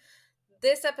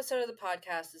 this episode of the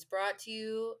podcast is brought to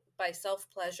you by Self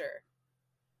Pleasure.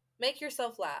 Make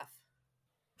yourself laugh.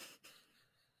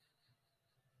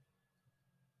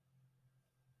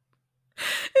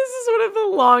 This is one of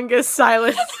the longest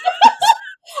silences.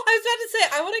 I was about to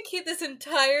say, I want to keep this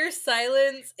entire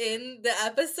silence in the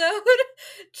episode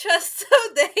just so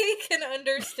they can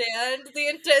understand the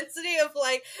intensity of,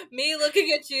 like, me looking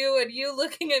at you and you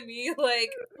looking at me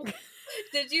like,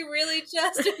 did you really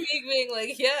just? And me being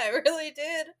like, yeah, I really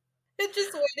did. And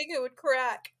just waiting it would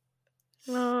crack.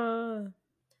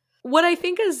 What I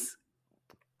think is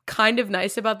kind of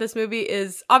nice about this movie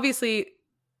is, obviously,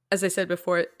 as I said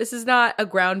before, this is not a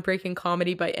groundbreaking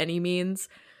comedy by any means.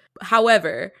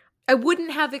 However, I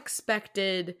wouldn't have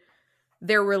expected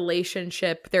their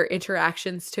relationship, their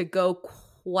interactions to go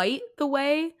quite the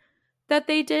way that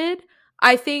they did.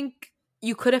 I think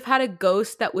you could have had a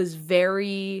ghost that was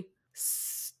very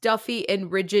stuffy and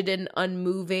rigid and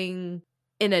unmoving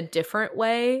in a different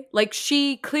way. Like,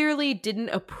 she clearly didn't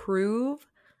approve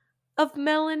of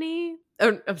Melanie.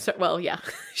 Oh, I'm sorry. Well, yeah.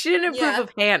 She didn't approve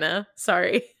of Hannah.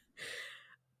 Sorry.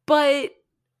 But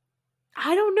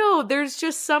I don't know. There's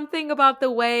just something about the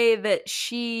way that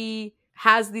she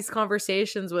has these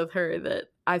conversations with her that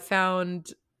I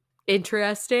found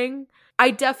interesting.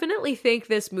 I definitely think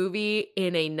this movie,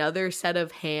 in another set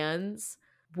of hands,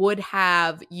 would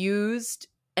have used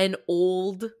an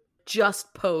old,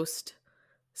 just post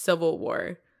Civil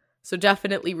War, so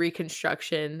definitely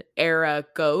Reconstruction era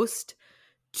ghost,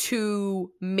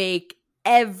 to make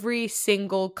every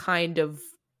single kind of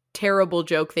terrible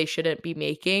joke they shouldn't be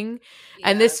making. Yeah.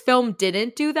 And this film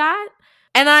didn't do that.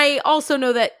 And I also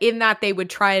know that in that they would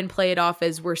try and play it off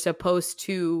as we're supposed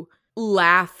to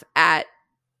laugh at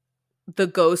the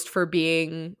ghost for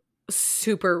being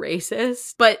super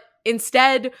racist. But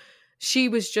instead, she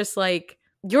was just like,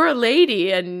 you're a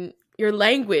lady and your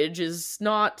language is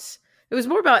not, it was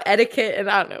more about etiquette. And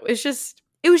I don't know. It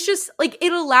was just like,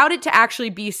 it allowed it to actually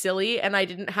be silly, and I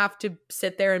didn't have to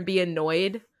sit there and be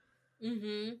annoyed.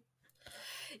 Mm-hmm.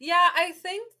 Yeah, I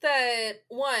think that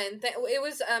it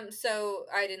was so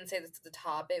I didn't say this at the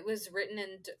top. It was written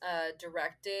and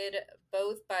directed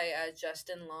both by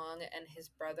Justin Long and his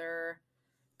brother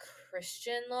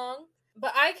Christian Long.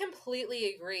 But I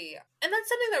completely agree. And that's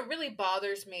something that really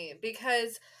bothers me,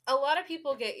 because a lot of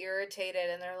people get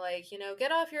irritated and they're like,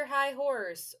 get off your high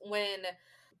horse when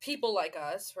people like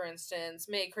us, for instance,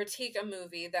 may critique a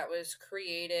movie that was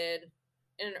created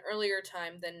in an earlier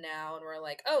time than now, and we're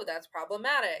like, oh, that's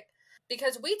problematic.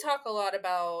 Because we talk a lot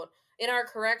about, in our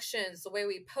corrections, the way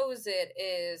we pose it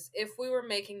is, if we were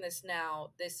making this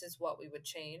now, this is what we would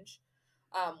change.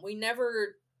 We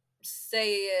never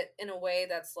say it in a way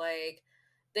that's like,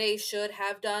 they should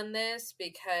have done this,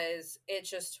 because it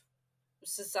just,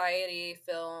 society,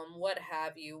 film, what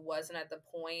have you, wasn't at the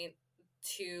point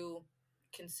to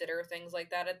consider things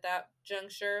like that at that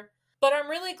juncture. But I'm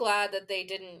really glad that they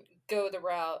didn't go the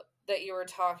route that you were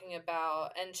talking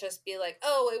about and just be like,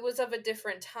 oh, it was of a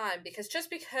different time. Because just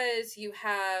because you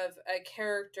have a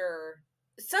character,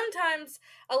 sometimes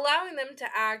allowing them to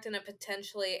act in a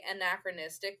potentially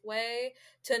anachronistic way,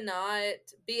 to not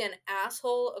be an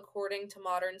asshole according to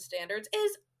modern standards,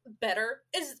 is better.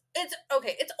 It's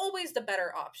okay. It's always the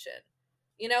better option.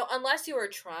 Unless you are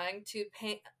trying to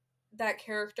paint that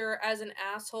character as an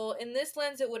asshole. In this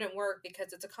lens, it wouldn't work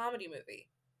because it's a comedy movie.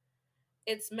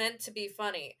 It's meant to be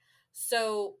funny.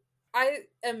 So I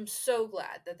am so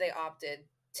glad that they opted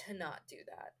to not do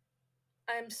that.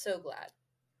 I'm so glad.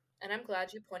 And I'm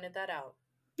glad you pointed that out.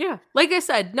 Yeah. Like I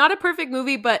said, not a perfect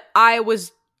movie, but I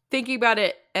was thinking about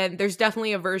it, and there's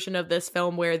definitely a version of this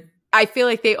film where I feel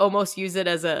like they almost use it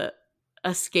as a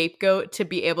a scapegoat to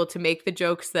be able to make the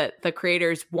jokes that the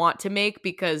creators want to make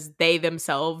because they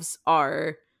themselves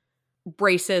are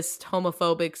racist,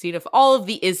 homophobic, xenophobic, all of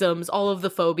the isms, all of the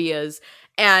phobias.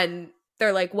 And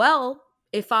they're like, well,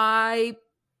 if I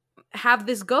have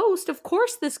this ghost, of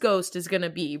course this ghost is going to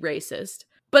be racist.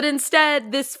 But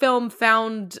instead, this film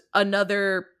found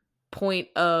another point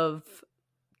of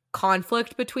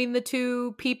conflict between the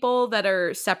two people that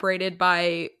are separated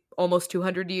by almost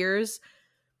 200 years.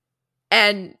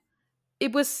 And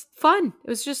it was fun. It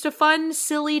was just a fun,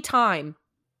 silly time.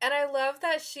 And I love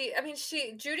that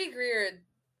Judy Greer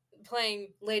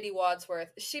playing Lady Wadsworth,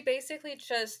 she basically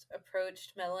just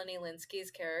approached Melanie Linsky's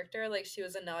character like she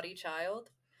was a naughty child.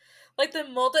 Like there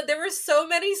were so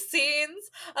many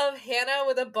scenes of Hannah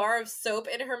with a bar of soap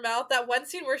in her mouth. That one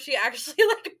scene where she actually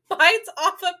like bites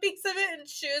off a piece of it and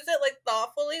chews it like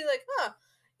thoughtfully, like,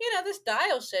 this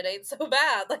dial shit ain't so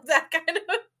bad. Like that kind of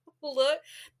look.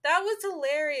 That was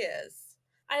hilarious.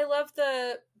 I love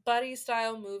the buddy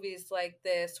style movies like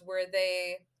this where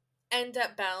they end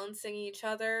up balancing each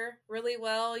other really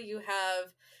well. You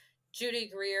have Judy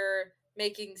Greer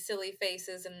making silly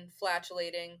faces and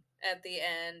flatulating at the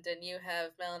end, and you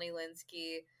have Melanie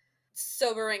Linsky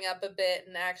sobering up a bit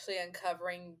and actually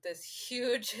uncovering this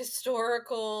huge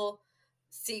historical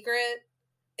secret.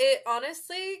 It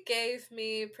honestly gave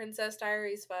me Princess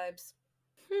Diaries vibes.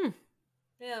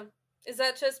 Yeah. Is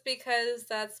that just because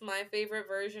that's my favorite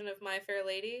version of My Fair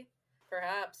Lady?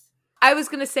 Perhaps. I was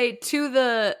going to say, to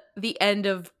the end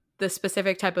of the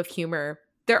specific type of humor,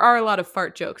 there are a lot of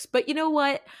fart jokes. But you know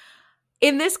what?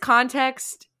 In this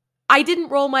context, I didn't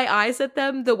roll my eyes at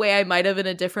them the way I might have in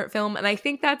a different film. And I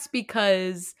think that's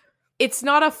because it's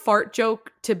not a fart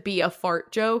joke to be a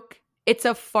fart joke. It's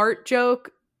a fart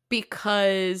joke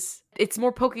because it's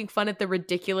more poking fun at the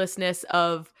ridiculousness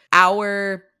of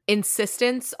our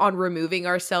insistence on removing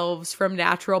ourselves from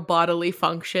natural bodily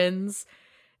functions,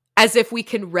 as if we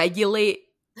can regulate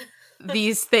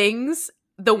these things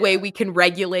the way we can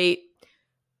regulate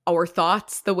our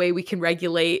thoughts, the way we can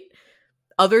regulate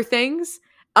other things.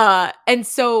 And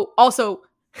so also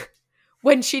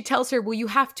when she tells her, well, you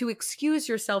have to excuse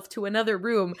yourself to another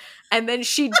room, and then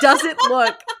she doesn't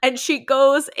look and she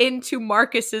goes into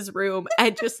Marcus's room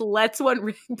and just lets one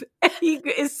rip, and he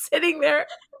is sitting there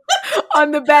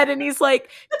on the bed and he's like,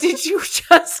 did you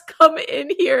just come in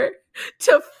here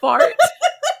to fart?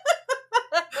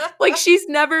 Like, she's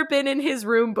never been in his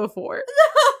room before.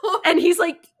 No. And he's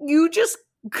like, you just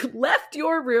left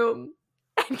your room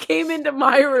and came into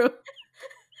my room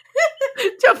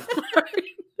to fart.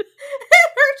 And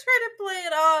her trying to play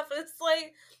it off. It's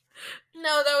like,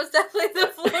 no, that was definitely the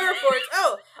floorboards.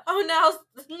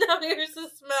 Now here's the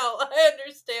smell. I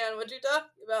understand what you're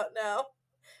talking about now.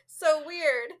 So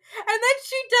weird. And then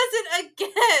she does it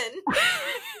again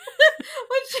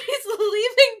when she's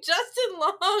leaving Justin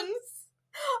Long's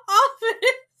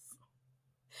office.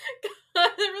 God,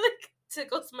 that really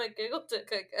tickles my giggle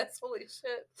tick, I guess. Holy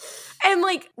shit. And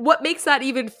like, what makes that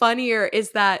even funnier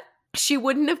is that she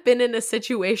wouldn't have been in a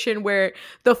situation where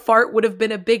the fart would have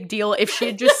been a big deal if she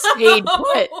had just stayed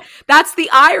put. That's the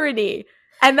irony.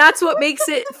 And that's what makes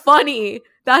it funny.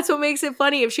 That's what makes it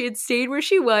funny. If she had stayed where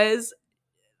she was,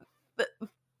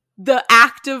 the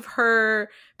act of her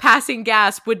passing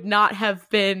gas would not have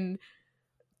been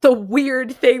the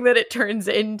weird thing that it turns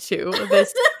into.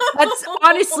 That's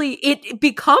honestly, it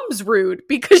becomes rude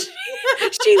because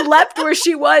she left where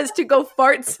she was to go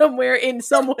fart somewhere in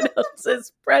someone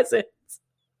else's presence.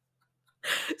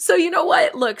 So you know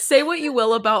what? Look, say what you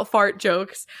will about fart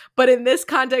jokes, but in this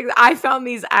context, I found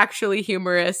these actually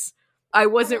humorous. I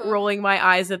wasn't rolling my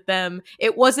eyes at them.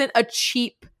 It wasn't a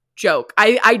cheap joke.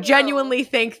 I genuinely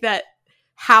think that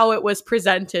how it was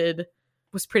presented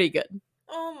was pretty good.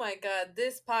 Oh my god,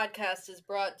 this podcast is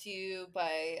brought to you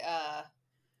by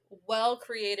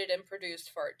well-created and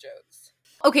produced fart jokes.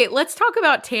 Okay, let's talk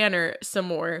about Tanner some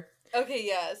more. Okay,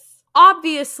 yes.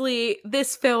 Obviously,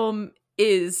 this film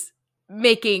is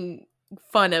making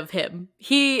fun of him.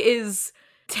 He is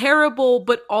terrible,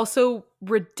 but also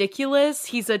ridiculous.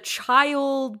 He's a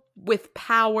child with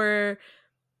power.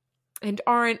 And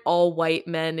aren't all white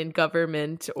men in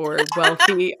government or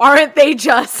wealthy, aren't they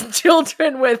just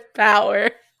children with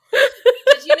power?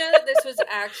 Did you know that this was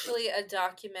actually a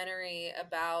documentary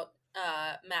about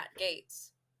Matt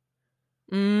Gaetz?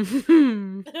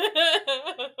 Mm-hmm.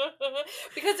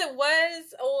 Because it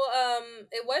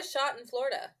was shot in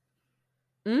Florida.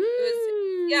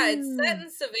 It's set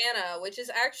in Savannah, which is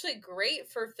actually great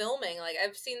for filming. Like,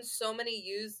 I've seen so many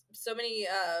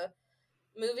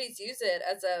movies use it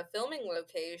as a filming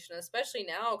location, especially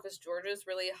now because Georgia's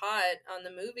really hot on the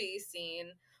movie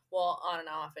scene. well, on and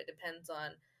off. It depends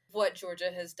on what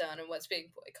Georgia has done and what's being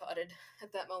boycotted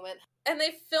at that moment. And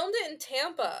they filmed it in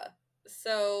Tampa.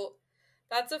 So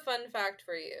that's a fun fact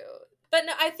for you. But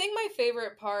no, I think my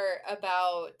favorite part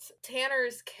about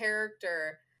Tanner's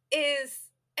character is,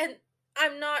 and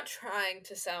I'm not trying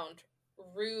to sound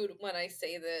rude when I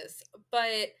say this,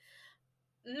 but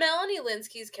Melanie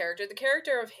Linsky's character, the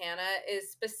character of Hannah, is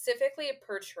specifically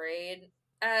portrayed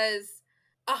as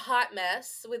a hot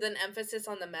mess with an emphasis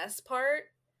on the mess part.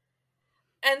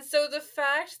 And so the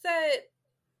fact that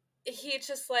he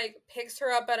just like picks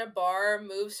her up at a bar,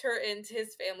 moves her into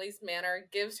his family's manor,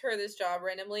 gives her this job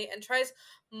randomly, and tries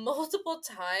multiple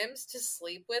times to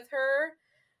sleep with her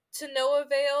to no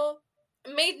avail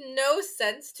made no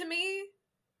sense to me.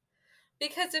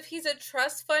 Because if he's a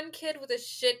trust fund kid with a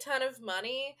shit ton of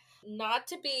money, not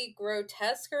to be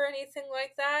grotesque or anything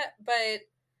like that, but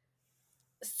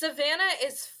Savannah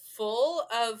is full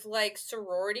of like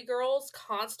sorority girls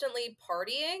constantly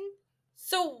partying.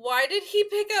 So why did he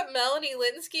pick up Melanie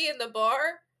Linsky in the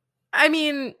bar? I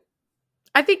mean,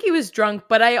 I think he was drunk,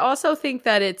 but I also think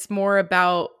that it's more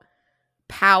about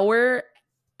power,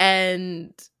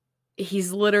 and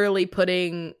he's literally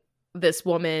putting this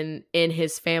woman in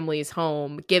his family's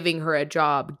home, giving her a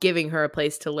job, giving her a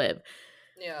place to live.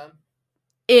 Yeah.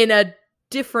 In a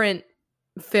different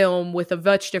film with a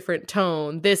much different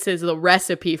tone, this is the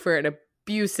recipe for an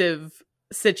abusive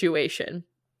situation.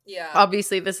 Yeah.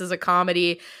 Obviously, this is a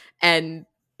comedy, and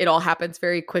it all happens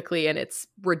very quickly, and it's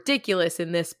ridiculous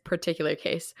in this particular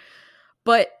case.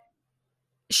 But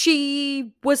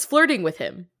she was flirting with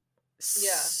him.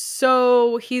 Yeah.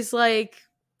 So he's like,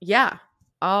 yeah,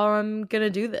 I'm gonna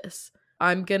do this.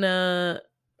 I'm gonna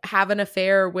have an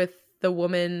affair with the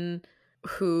woman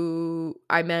who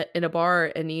I met in a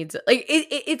bar and needs, like,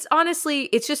 it's honestly,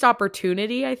 it's just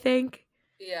opportunity, I think.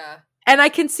 Yeah. And I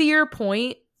can see your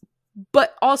point,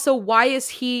 but also, why is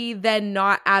he then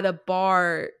not at a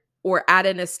bar or at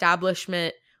an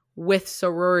establishment with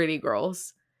sorority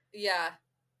girls? Yeah.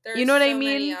 There's You know what I so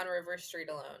many mean? on River Street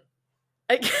alone.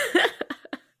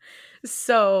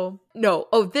 So, no.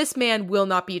 Oh, this man will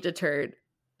not be deterred.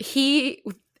 He,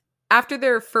 after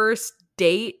their first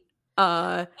date,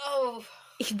 Oh.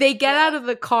 they get Yeah. out of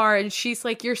the car and she's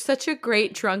like, "You're such a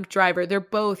great drunk driver." They're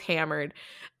both hammered.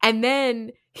 And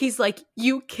then he's like,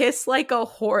 "You kiss like a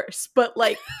horse," but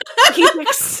like he's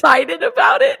excited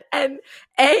about it. And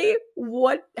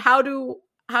how do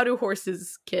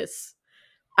horses kiss?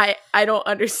 I don't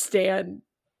understand.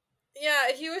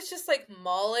 Yeah, he was just like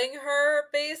mauling her,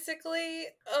 basically.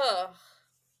 Ugh.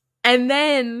 And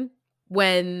then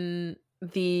when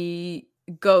the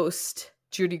ghost,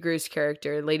 Judy Grier's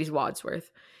character, Lady Wadsworth,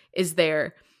 is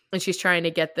there and she's trying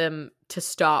to get them to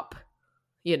stop,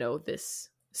 this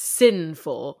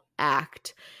sinful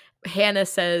act, Hannah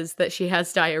says that she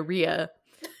has diarrhea.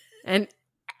 And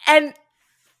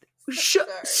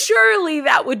surely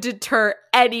that would deter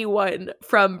anyone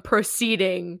from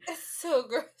proceeding. It's so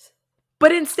gross.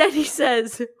 But instead he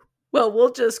says, well,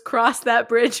 we'll just cross that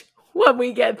bridge when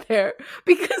we get there,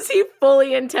 because he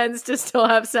fully intends to still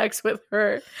have sex with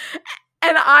her.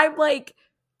 And I'm like,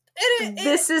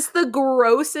 this is the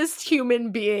grossest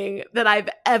human being that I've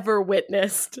ever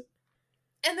witnessed.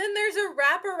 And then there's a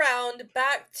wraparound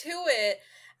back to it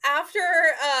after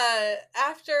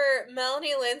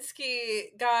Melanie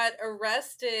Linsky got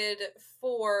arrested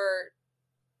for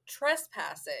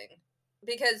trespassing.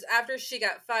 Because after she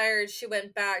got fired, she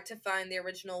went back to find the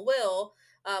original will,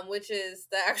 which is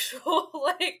the actual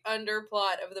like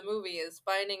underplot of the movie, is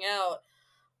finding out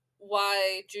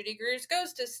why Judy Grier's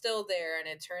ghost is still there. And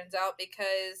it turns out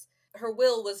because her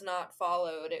will was not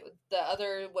followed. The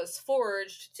other was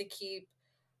forged to keep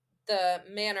the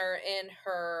manor in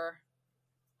her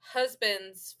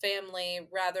husband's family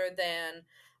rather than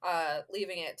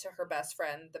leaving it to her best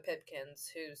friend, the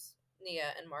Pipkins, who's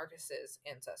Nia and Marcus's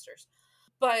ancestors.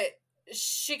 But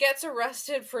she gets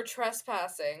arrested for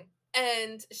trespassing,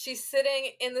 and she's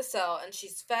sitting in the cell, and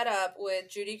she's fed up with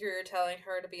Judy Greer telling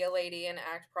her to be a lady and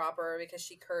act proper because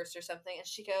she cursed or something, and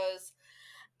she goes,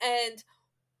 and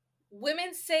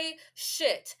women say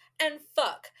shit and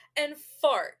fuck and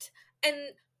fart,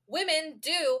 and women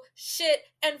do shit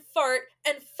and fart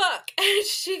and fuck. And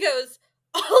she goes,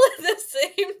 all at the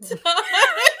same time.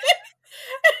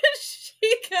 And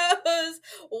she goes,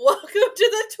 welcome to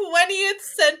the 20th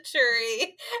century.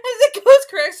 And the ghost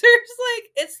corrects her, like,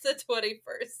 it's the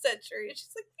 21st century. And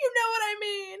she's like, you know what I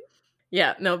mean?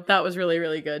 Yeah, no, that was really,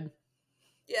 really good.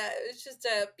 Yeah, it was just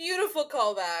a beautiful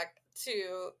callback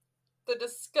to the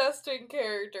disgusting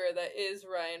character that is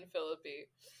Ryan Phillippe.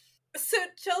 So,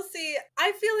 Chelsea,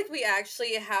 I feel like we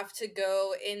actually have to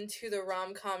go into the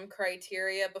rom-com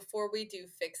criteria before we do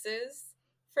fixes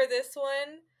for this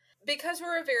one. Because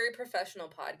we're a very professional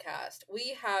podcast,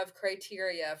 we have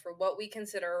criteria for what we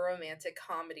consider a romantic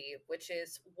comedy, which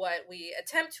is what we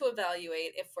attempt to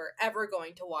evaluate if we're ever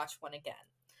going to watch one again.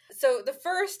 So the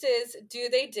first is, do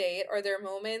they date? Are there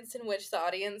moments in which the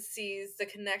audience sees the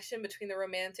connection between the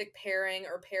romantic pairing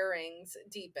or pairings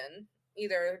deepen,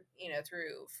 either,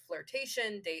 through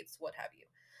flirtation, dates, what have you?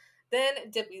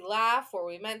 Then, did we laugh? Were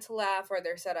we meant to laugh? Are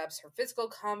there setups for physical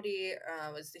comedy?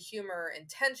 Was the humor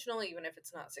intentional, even if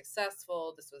it's not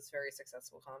successful? This was very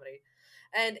successful comedy.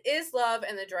 And is love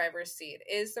in the driver's seat?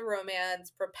 Is the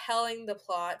romance propelling the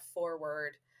plot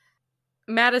forward?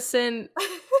 Madison,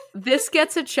 this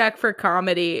gets a check for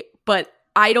comedy, but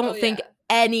I don't think yeah.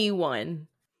 anyone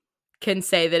can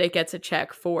say that it gets a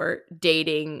check for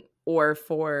dating or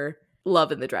for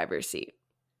love in the driver's seat.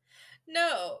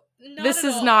 No, not this at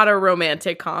is all. not a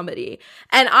romantic comedy.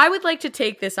 And I would like to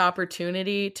take this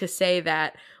opportunity to say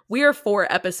that we are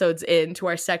 4 episodes into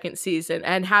our second season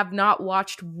and have not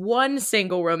watched one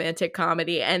single romantic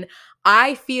comedy. And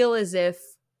I feel as if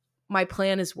my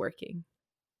plan is working.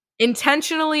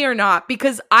 Intentionally or not,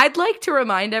 because I'd like to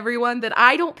remind everyone that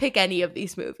I don't pick any of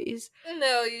these movies.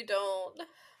 No, you don't.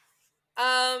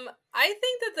 I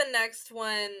think that the next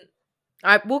one...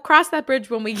 We'll cross that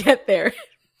bridge when we get there,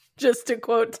 just to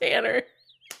quote Tanner.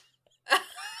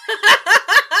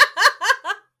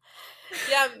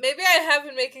 Yeah, maybe I have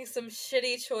been making some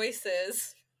shitty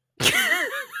choices.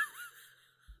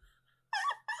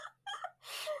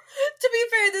 To be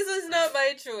fair, this was not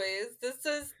my choice. This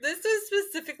was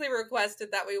specifically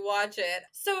requested that we watch it.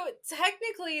 So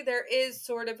technically, there is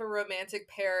sort of a romantic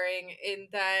pairing in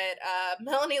that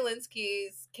Melanie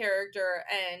Linsky's character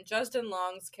and Justin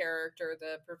Long's character,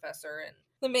 the professor and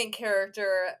the main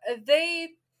character, they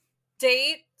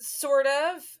date, sort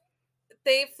of.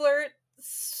 They flirt,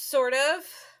 sort of.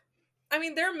 I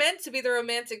mean, they're meant to be the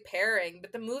romantic pairing,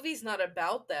 but the movie's not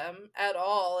about them at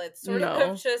all. It's sort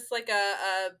of just like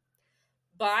a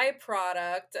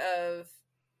byproduct of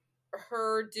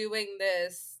her doing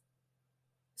this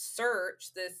search,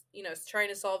 this, trying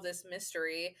to solve this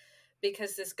mystery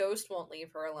because this ghost won't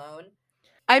leave her alone.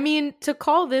 I mean, to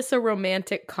call this a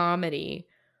romantic comedy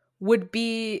would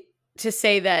be to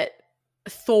say that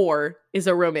Thor is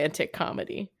a romantic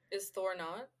comedy. Is Thor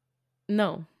not?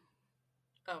 No.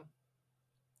 Oh.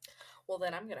 Well,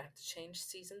 then I'm going to have to change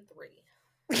season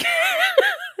 3.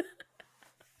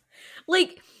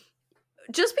 Like,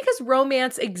 just because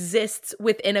romance exists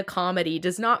within a comedy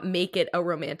does not make it a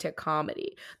romantic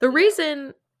comedy. The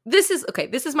reason this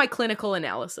is my clinical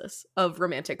analysis of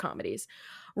romantic comedies.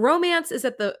 Romance is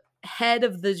at the head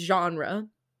of the genre.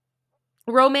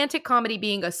 Romantic comedy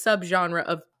being a subgenre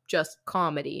of just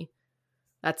comedy.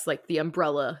 That's like the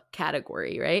umbrella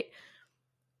category, right?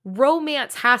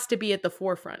 Romance has to be at the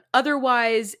forefront.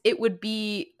 Otherwise, it would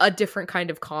be a different kind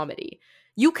of comedy.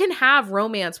 You can have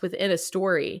romance within a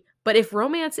story, but if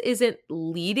romance isn't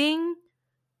leading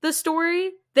the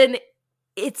story, then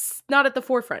it's not at the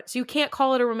forefront. So you can't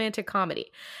call it a romantic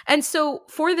comedy. And so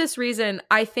for this reason,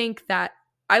 I think that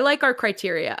I like our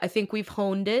criteria. I think we've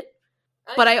honed it.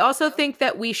 But I also think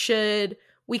that we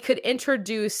could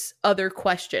introduce other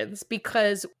questions,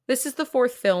 because this is the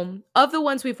 4th film. Of the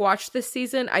ones we've watched this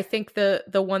season, I think the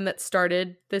one that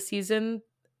started the season,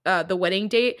 The Wedding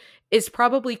Date, is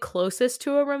probably closest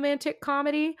to a romantic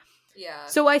comedy. Yeah.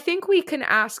 So I think we can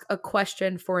ask a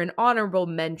question for an honorable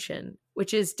mention,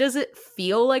 which is, does it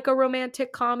feel like a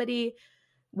romantic comedy?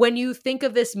 When you think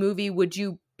of this movie, would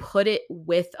you put it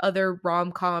with other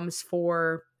rom-coms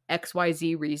for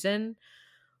XYZ reason?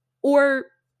 Or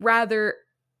rather,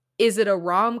 is it a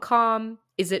rom-com?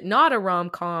 Is it not a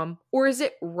rom-com? Or is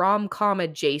it rom-com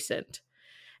adjacent?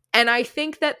 And I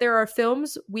think that there are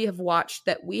films we have watched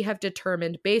that we have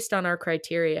determined based on our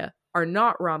criteria are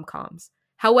not rom-coms.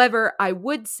 However, I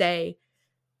would say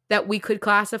that we could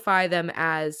classify them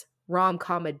as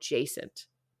rom-com adjacent.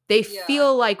 They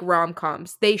feel like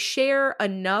rom-coms. They share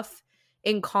enough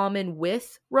in common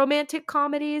with romantic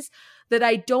comedies that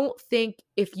I don't think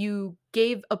if you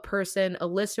gave a person a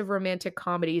list of romantic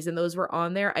comedies and those were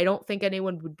on there, I don't think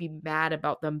anyone would be mad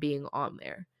about them being on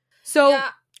there. So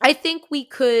I think we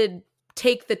could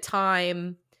take the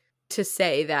time to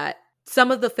say that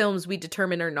some of the films we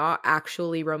determine are not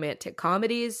actually romantic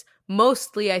comedies,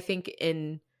 mostly I think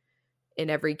in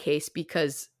every case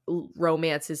because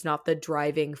romance is not the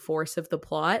driving force of the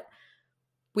plot.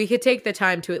 We could take the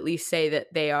time to at least say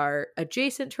that they are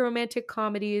adjacent to romantic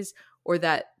comedies or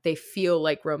that they feel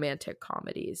like romantic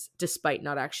comedies, despite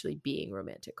not actually being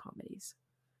romantic comedies.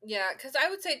 Yeah, because I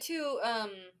would say too,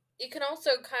 you can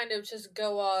also kind of just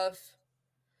go off.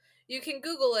 You can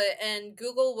Google it, and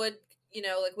Google would,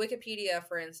 like Wikipedia,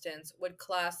 for instance, would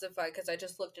classify, because I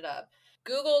just looked it up.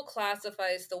 Google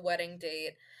classifies The Wedding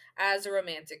Date as a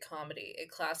romantic comedy. It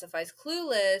classifies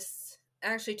Clueless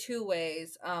actually two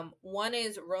ways. One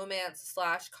is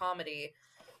romance/comedy,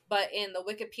 but in the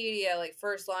Wikipedia, like,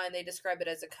 first line, they describe it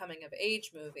as a coming of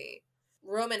age movie.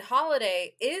 Roman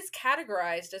Holiday is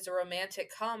categorized as a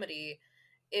romantic comedy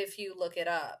if you look it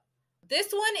up.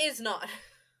 This one is not.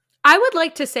 I would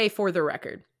like to say, for the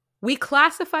record, we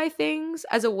classify things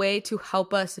as a way to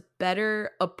help us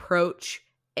better approach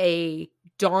a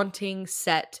daunting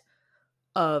set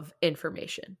of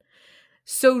information.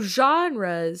 So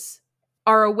genres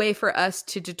are a way for us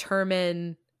to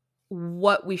determine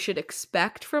what we should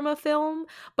expect from a film,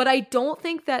 but I don't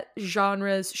think that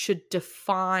genres should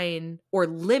define or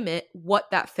limit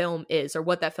what that film is or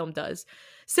what that film does.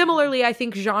 Similarly, I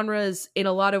think genres in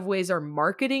a lot of ways are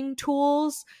marketing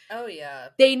tools. Oh, yeah.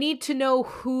 They need to know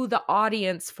who the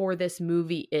audience for this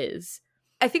movie is.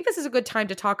 I think this is a good time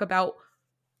to talk about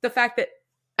the fact that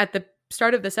at the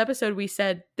start of this episode, we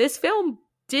said this film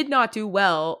did not do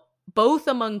well, both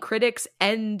among critics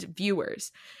and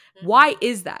viewers. Mm-hmm. Why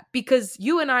is that? Because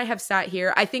you and I have sat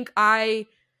here. I think I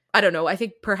don't know. I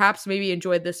think perhaps maybe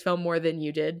enjoyed this film more than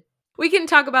you did. We can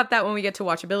talk about that when we get to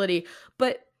watchability.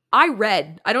 But I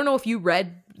don't know if you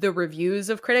read the reviews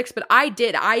of critics, but I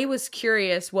did. I was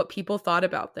curious what people thought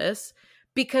about this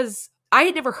because I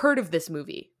had never heard of this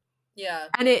movie. Yeah.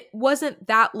 And it wasn't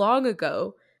that long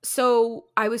ago. So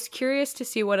I was curious to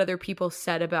see what other people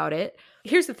said about it.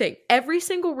 Here's the thing. Every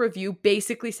single review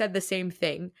basically said the same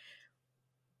thing.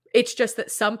 It's just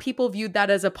that some people viewed that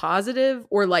as a positive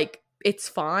or like it's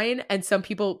fine. And some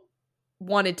people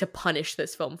wanted to punish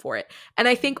this film for it. And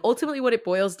I think ultimately what it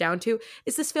boils down to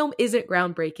is this film isn't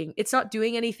groundbreaking. It's not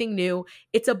doing anything new.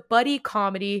 It's a buddy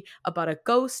comedy about a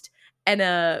ghost and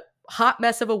a hot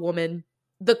mess of a woman.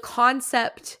 The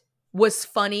concept was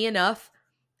funny enough,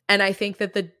 and I think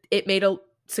that it made a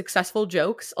successful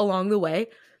jokes along the way.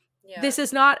 Yeah. This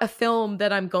is not a film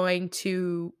that I'm going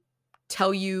to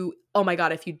tell you, oh my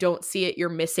God, if you don't see it, you're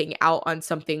missing out on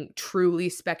something truly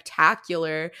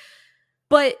spectacular.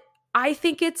 But I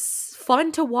think it's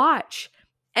fun to watch.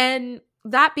 And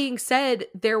that being said,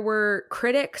 there were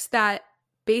critics that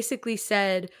basically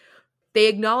said they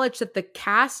acknowledge that the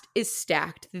cast is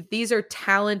stacked, that these are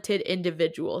talented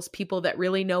individuals, people that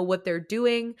really know what they're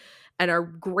doing and are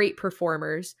great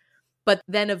performers. But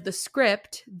then of the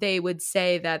script, they would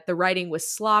say that the writing was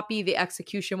sloppy, the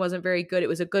execution wasn't very good, it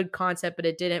was a good concept, but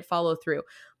it didn't follow through.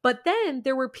 But then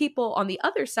there were people on the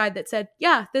other side that said,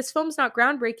 yeah, this film's not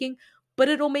groundbreaking, but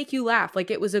it'll make you laugh,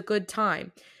 like it was a good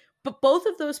time. But both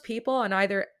of those people on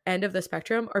either end of the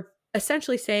spectrum are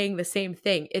essentially saying the same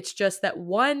thing. It's just that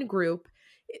one group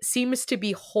seems to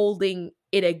be holding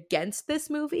it against this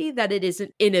movie, that it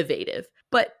isn't innovative.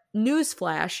 But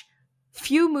newsflash,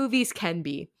 few movies can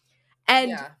be.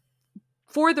 And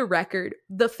for the record,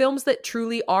 the films that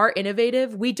truly are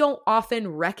innovative, we don't often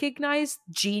recognize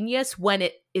genius when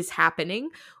it is happening.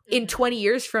 In 20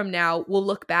 years from now, we'll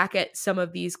look back at some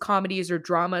of these comedies or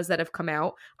dramas that have come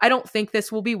out. I don't think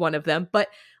this will be one of them, but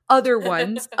other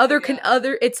ones,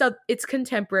 it's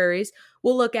contemporaries,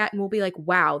 we'll look at and we'll be like,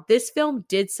 wow, this film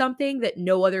did something that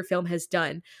no other film has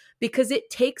done, because it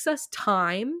takes us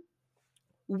time.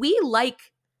 We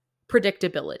like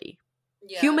predictability.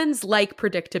 Yeah. Humans like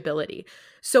predictability.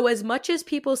 So as much as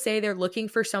people say they're looking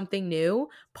for something new,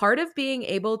 part of being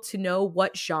able to know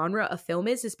what genre a film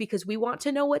is because we want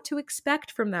to know what to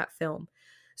expect from that film.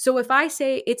 So if I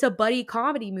say it's a buddy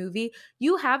comedy movie,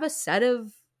 you have a set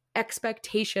of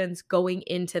expectations going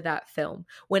into that film.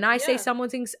 When I say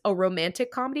someone's a romantic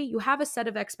comedy, you have a set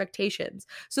of expectations.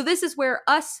 So this is where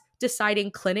us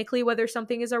deciding clinically whether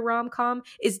something is a rom-com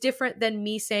is different than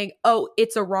me saying, oh,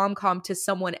 it's a rom-com to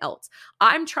someone else.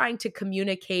 I'm trying to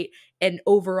communicate an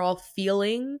overall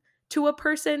feeling to a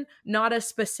person, not a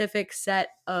specific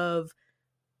set of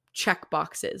check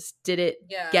boxes. Did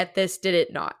it get this? Did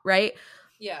it not? Right?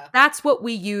 Yeah. That's what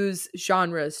we use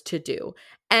genres to do.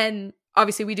 And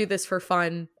obviously we do this for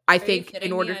fun. I think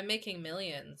in order I'm making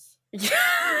millions.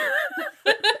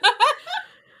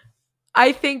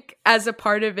 I think as a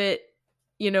part of it,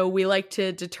 we like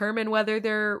to determine whether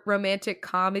they're romantic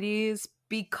comedies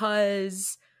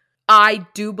because I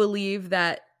do believe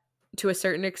that to a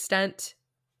certain extent,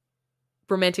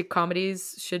 romantic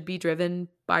comedies should be driven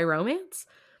by romance.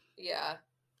 Yeah.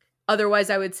 Otherwise,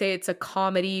 I would say it's a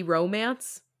comedy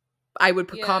romance. I would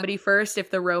put comedy first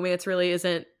if the romance really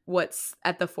isn't what's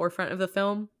at the forefront of the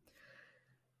film.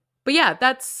 But yeah,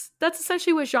 that's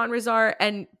essentially what genres are.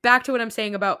 And back to what I'm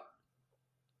saying about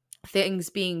things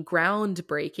being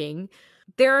groundbreaking,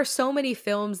 there are so many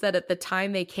films that at the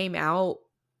time they came out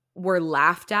were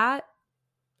laughed at,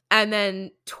 and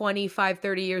then 25,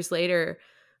 30 years later,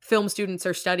 film students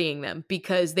are studying them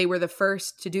because they were the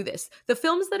first to do this. The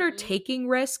films that are Mm-hmm. taking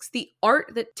risks, the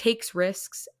art that takes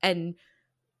risks and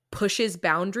pushes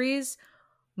boundaries,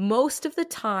 most of the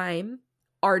time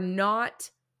are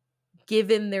not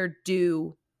given their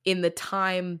due in the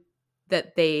time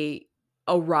that they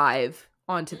arrive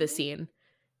onto the Mm-hmm. scene.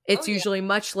 Oh It's yeah. usually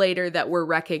much later that we're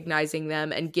recognizing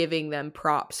them and giving them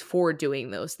props for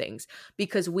doing those things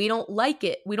because we don't like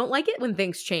it. We don't like it when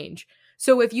things change.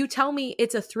 So if you tell me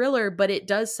it's a thriller, but it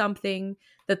does something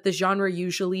that the genre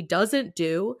usually doesn't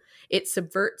do, it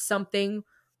subverts something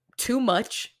too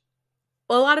much,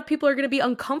 a lot of people are going to be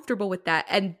uncomfortable with that.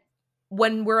 And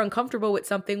when we're uncomfortable with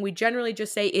something, we generally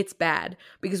just say it's bad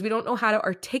because we don't know how to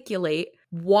articulate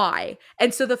why.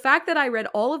 And so the fact that I read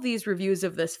all of these reviews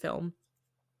of this film,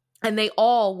 and they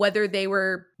all, whether they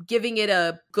were giving it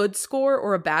a good score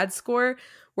or a bad score,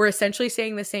 were essentially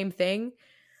saying the same thing,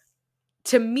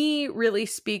 to me really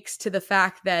speaks to the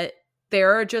fact that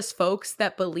there are just folks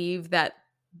that believe that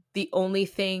the only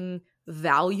thing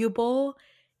valuable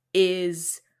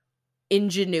is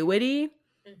ingenuity.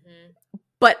 Mm-hmm.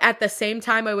 But at the same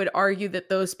time, I would argue that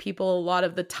those people a lot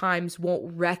of the times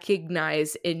won't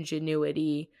recognize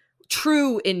ingenuity,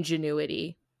 true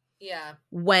ingenuity, Yeah.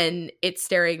 when it's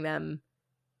staring them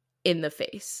in the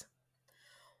face.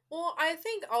 Well, I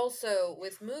think also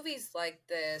with movies like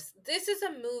this is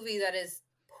a movie that is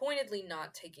pointedly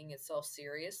not taking itself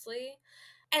seriously.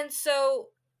 And so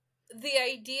the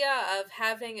idea of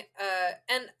having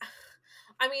and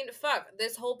I mean, fuck,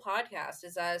 this whole podcast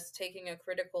is us taking a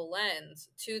critical lens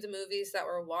to the movies that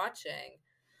we're watching.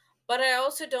 But I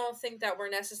also don't think that we're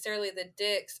necessarily the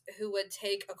dicks who would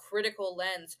take a critical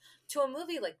lens to a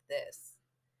movie like this.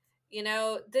 You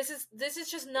know, this is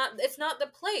just not, it's not the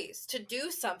place to do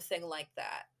something like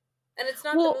that. And it's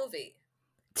not the Well, movie.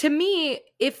 to me,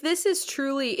 if this is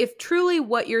truly, if truly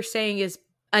what you're saying is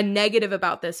a negative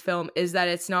about this film is that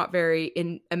it's not very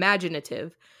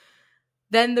imaginative,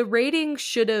 then the rating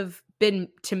should have been,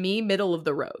 to me, middle of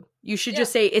the road. You should Yeah.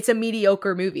 just say it's a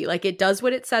mediocre movie. Like, it does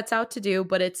what it sets out to do,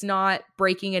 but it's not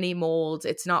breaking any molds.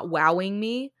 It's not wowing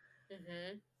me.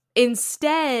 Mhm.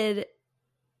 Instead,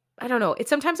 I don't know. It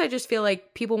sometimes I just feel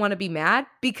like people want to be mad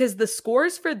because the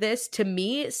scores for this, to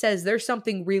me, says there's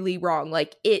something really wrong.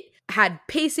 Like, it had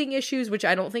pacing issues, which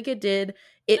I don't think it did.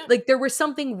 It, No. like, there was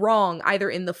something wrong either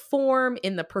in the form,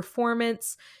 in the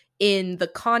performance, in the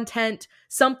content.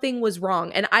 Something was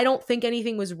wrong. And I don't think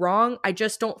anything was wrong. I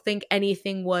just don't think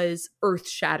anything was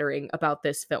earth-shattering about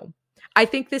this film. I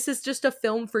think this is just a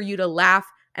film for you to laugh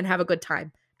and have a good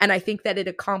time. And I think that it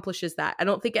accomplishes that. I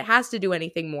don't think it has to do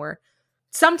anything more.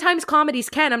 Sometimes comedies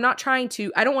can. I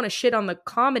don't want to shit on the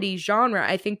comedy genre.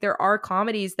 I think there are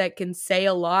comedies that can say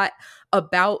a lot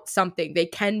about something. They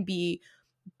can be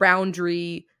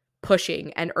boundary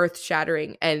pushing and earth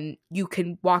shattering. And you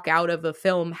can walk out of a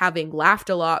film having laughed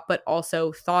a lot, but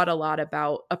also thought a lot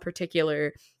about a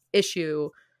particular issue.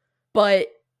 But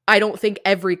I don't think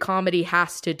every comedy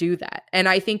has to do that. And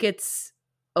I think it's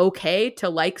okay to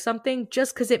like something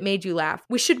just because it made you laugh.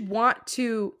 We should want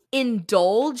to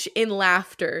indulge in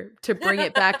laughter, to bring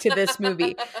it back to this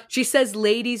movie. She says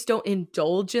ladies don't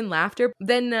indulge in laughter.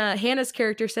 Then Hannah's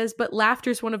character says, but laughter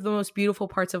is one of the most beautiful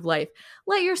parts of life.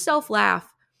 Let yourself laugh.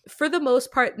 For the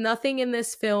most part, nothing in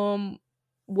this film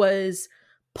was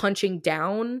punching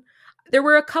down. There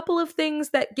were a couple of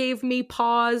things that gave me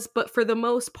pause, but for the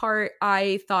most part,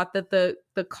 I thought that the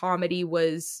comedy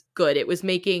was good. It was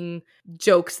making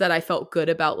jokes that I felt good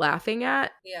about laughing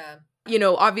at. Yeah. You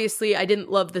know, obviously, I didn't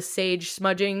love the sage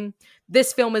smudging.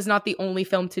 This film is not the only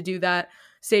film to do that.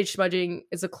 Sage smudging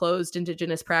is a closed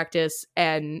indigenous practice,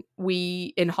 and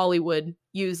we in Hollywood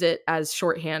use it as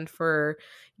shorthand for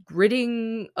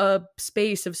ridding a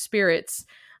space of spirits,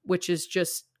 which is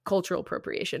just cultural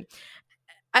appropriation.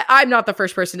 I'm not the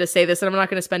first person to say this, and I'm not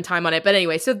going to spend time on it. But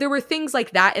anyway, so there were things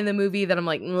like that in the movie that I'm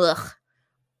like, ugh.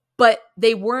 But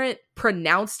they weren't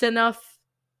pronounced enough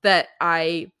that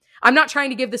I'm not trying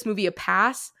to give this movie a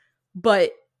pass,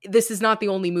 but this is not the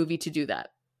only movie to do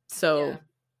that. Yeah.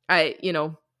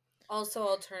 So Also,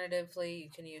 alternatively, you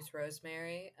can use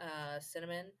rosemary,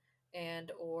 cinnamon,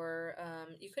 and or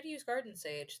you could use garden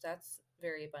sage. That's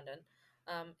very abundant.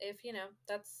 If you know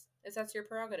that's if that's your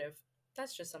prerogative,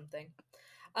 that's just something.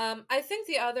 I think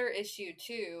the other issue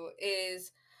too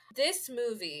is this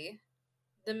movie.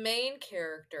 The main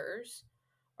characters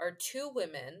are two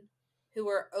women who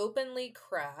are openly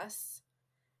crass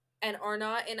and are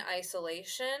not in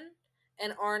isolation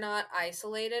and are not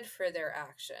isolated for their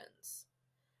actions.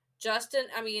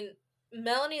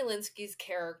 Melanie Linsky's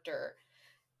character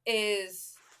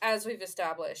is, as we've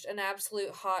established, an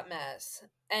absolute hot mess.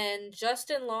 And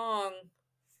Justin Long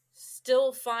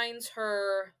still finds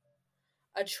her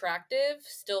attractive,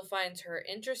 still finds her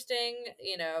interesting,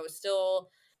 still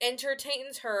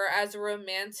entertains her as a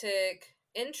romantic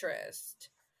interest.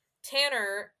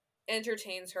 Tanner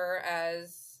entertains her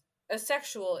as a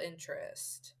sexual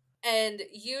interest. And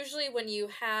usually, when you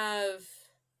have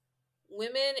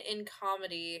women in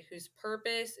comedy whose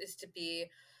purpose is to be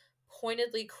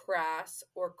pointedly crass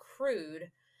or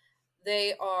crude,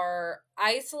 they are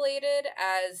isolated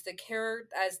as the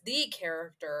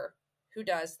character who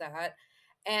does that,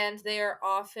 and they are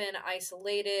often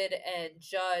isolated and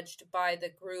judged by the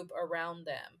group around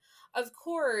them. Of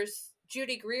course,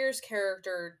 Judy Greer's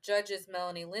character judges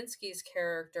Melanie Linsky's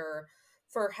character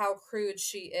for how crude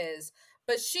she is,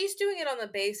 but she's doing it on the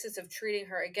basis of treating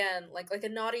her again like a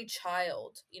naughty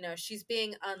child. She's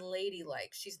being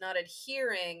unladylike. She's not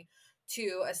adhering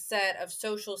to a set of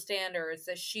social standards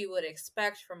that she would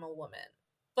expect from a woman.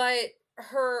 But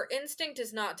her instinct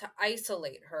is not to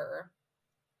isolate her.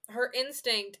 Her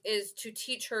instinct is to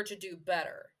teach her to do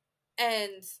better.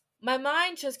 And my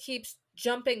mind just keeps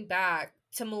jumping back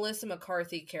to Melissa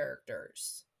McCarthy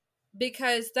characters.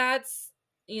 Because that's,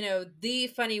 the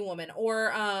funny woman.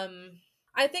 Or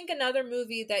I think another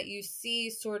movie that you see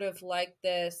sort of like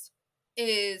this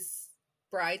is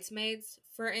Bridesmaids,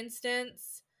 for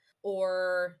instance,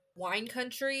 or Wine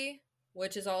Country,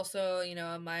 which is also,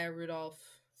 a Maya Rudolph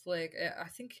flick. I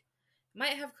think it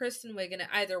might have Kristen Wiig in it.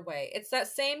 Either way, it's that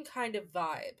same kind of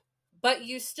vibe. But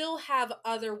you still have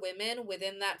other women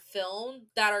within that film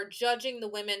that are judging the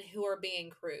women who are being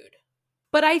crude.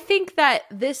 But I think that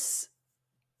this,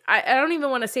 I don't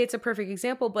even want to say it's a perfect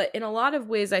example, but in a lot of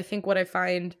ways, I think what I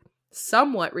find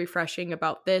somewhat refreshing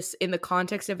about this, in the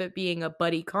context of it being a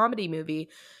buddy comedy movie,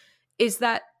 is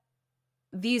that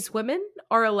these women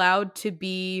are allowed to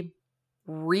be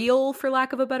real, for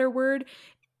lack of a better word,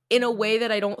 in a way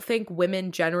that I don't think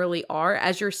women generally are.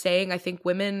 As you're saying, I think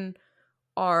women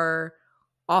are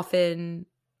often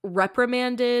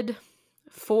reprimanded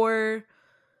for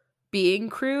being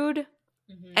crude.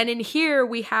 Mm-hmm. And in here,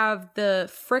 we have the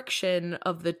friction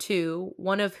of the two,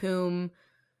 one of whom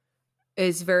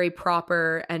is very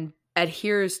proper and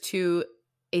adheres to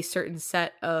a certain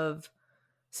set of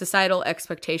societal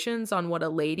expectations on what a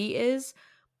lady is.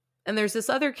 And there's this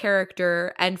other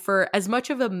character, and for as much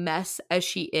of a mess as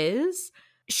she is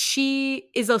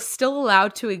still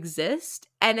allowed to exist.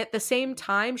 And at the same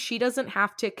time, she doesn't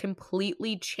have to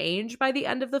completely change by the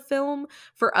end of the film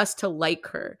for us to like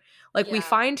her. We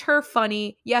find her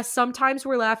funny. Yes, sometimes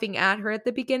we're laughing at her at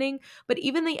the beginning, but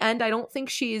even the end, I don't think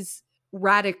she's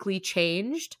radically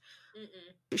changed.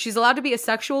 Mm-mm. She's allowed to be a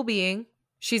sexual being.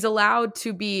 She's allowed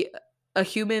to be a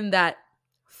human that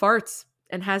farts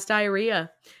and has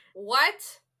diarrhea.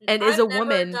 What? And is a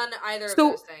woman. I've never done either of so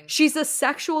those things. She's a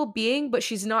sexual being, but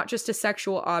she's not just a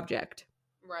sexual object.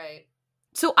 Right.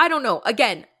 So I don't know.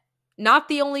 Again, not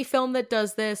the only film that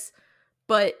does this,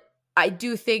 but I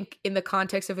do think in the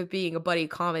context of it being a buddy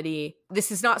comedy,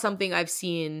 this is not something I've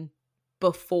seen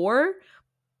before,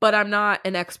 but I'm not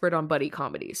an expert on buddy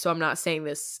comedy. So I'm not saying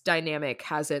this dynamic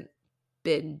hasn't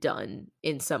been done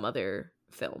in some other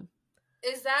film.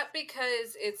 Is that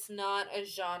because it's not a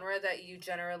genre that you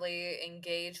generally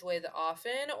engage with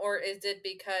often, or is it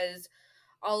because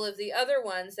all of the other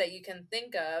ones that you can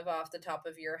think of off the top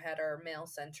of your head are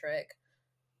male-centric?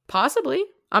 Possibly.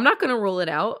 I'm not going to rule it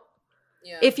out.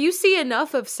 Yeah. If you see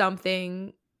enough of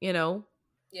something,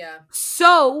 Yeah.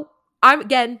 So, I'm,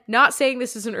 again, not saying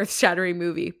this is an earth-shattering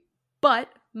movie, but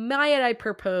might I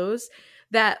propose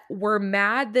that we're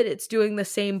mad that it's doing the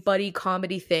same buddy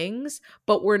comedy things,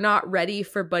 but we're not ready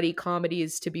for buddy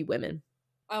comedies to be women.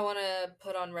 I want to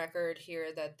put on record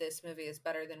here that this movie is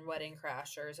better than Wedding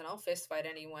Crashers, and I'll fist fight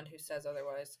anyone who says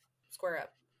otherwise. Square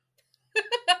up.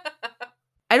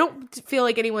 I don't feel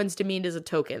like anyone's demeaned as a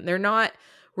token. They're not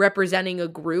representing a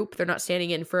group. They're not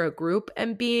standing in for a group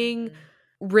and being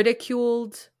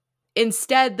ridiculed.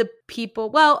 Instead, the people,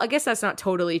 well, I guess that's not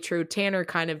totally true. Tanner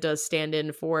kind of does stand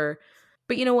in for,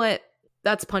 but you know what?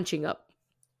 That's punching up.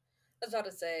 I was about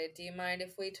to say, do you mind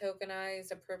if we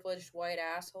tokenize a privileged white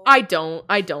asshole? I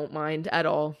don't mind at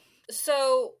all.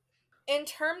 So, in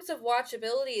terms of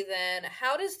watchability then,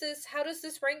 how does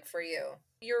this rank for you?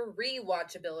 Your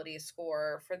rewatchability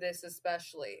score for this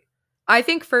especially. I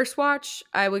think first watch,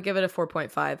 I would give it a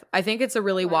 4.5. I think it's a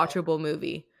really watchable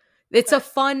movie. It's a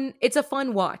fun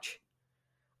watch.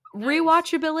 Nice.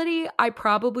 Rewatchability, I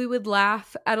probably would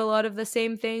laugh at a lot of the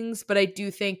same things, but I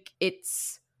do think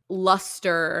its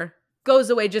luster goes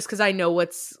away just because I know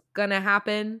what's gonna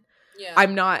happen. Yeah.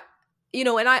 I'm not, and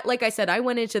I, like I said, I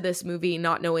went into this movie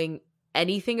not knowing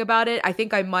anything about it. I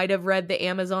think I might have read the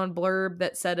Amazon blurb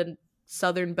that said a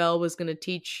Southern Belle was going to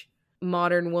teach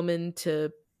modern woman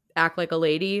to act like a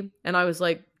lady. And I was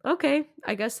like, okay,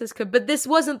 I guess this could, but this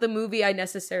wasn't the movie I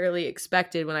necessarily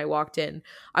expected when I walked in.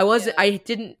 Yeah. I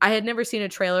had never seen a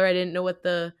trailer. I didn't know what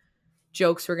the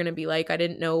jokes were going to be like. I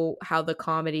didn't know how the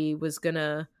comedy was going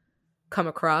to come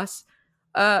across.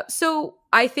 So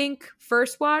I think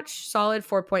first watch, solid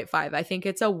 4.5. I think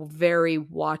it's a very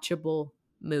watchable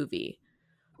movie.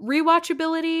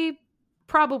 Rewatchability,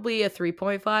 probably a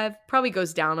 3.5. Probably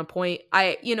goes down a point.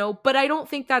 But I don't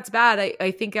think that's bad.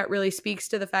 I think that really speaks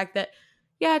to the fact that,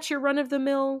 yeah, it's your run of the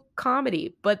mill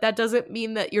comedy, but that doesn't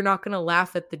mean that you're not going to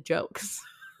laugh at the jokes.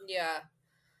 Yeah.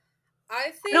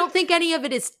 I I don't think, think any of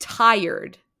it is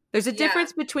tired. There's a yeah.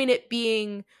 difference between it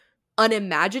being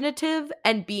unimaginative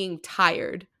and being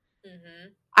tired. Mm-hmm.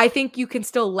 I think you can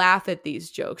still laugh at these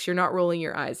jokes. You're not rolling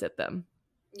your eyes at them.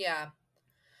 Yeah.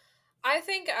 I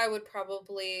think I would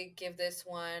probably give this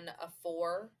one a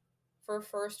 4 for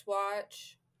first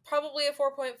watch. Probably a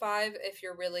 4.5 if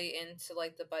you're really into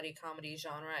like the buddy comedy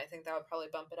genre. I think that would probably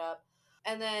bump it up.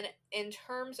 And then in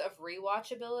terms of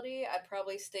rewatchability, I'd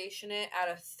probably station it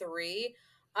at a 3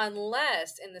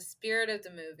 unless in the spirit of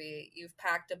the movie you've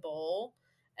packed a bowl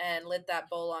and lit that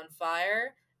bowl on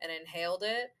fire and inhaled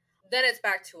it, then it's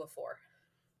back to a 4.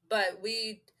 But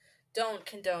we don't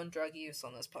condone drug use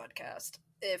on this podcast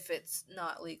if it's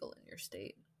not legal in your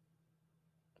state.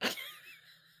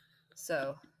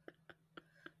 So,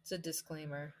 it's a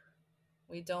disclaimer.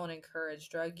 We don't encourage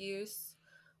drug use.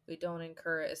 We don't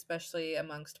encourage, especially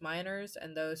amongst minors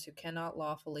and those who cannot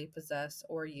lawfully possess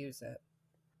or use it.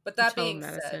 But Or that being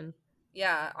said, telemedicine.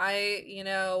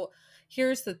 yeah,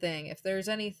 here's the thing. If there's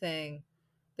anything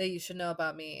that you should know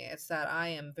about me, it's that I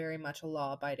am very much a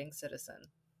law abiding citizen.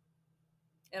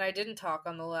 And I didn't talk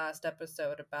on the last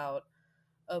episode about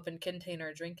open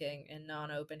container drinking in non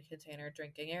open container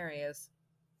drinking areas.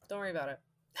 Don't worry about it.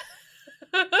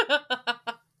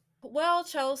 Well,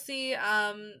 Chelsea,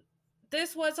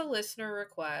 this was a listener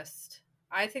request.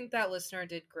 I think that listener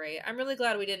did great. I'm really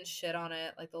glad we didn't shit on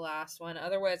it like the last one.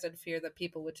 Otherwise, I'd fear that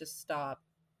people would just stop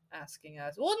asking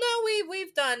us. Well, no,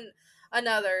 we've done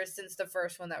another since the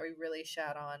first one that we really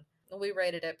shat on. We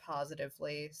rated it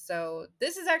positively. So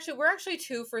this is actually we're actually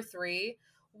 2 for 3,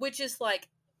 which is like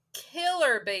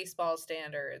killer baseball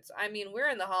standards. I mean, we're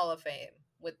in the Hall of Fame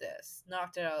with this.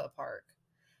 Knocked it out of the park.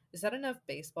 Is that enough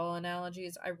baseball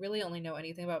analogies? I really only know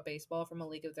anything about baseball from A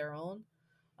League of Their Own.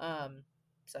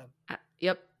 So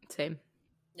Yep, same.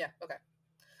 yeah, okay.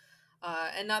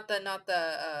 And not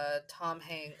the Tom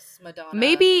Hanks Madonna.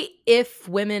 Maybe if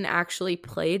women actually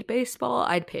played baseball,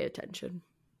 I'd pay attention.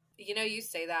 You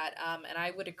say that, and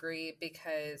I would agree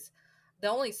because the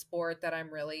only sport that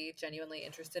I'm really genuinely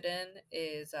interested in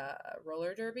is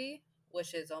roller derby,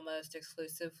 which is almost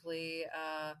exclusively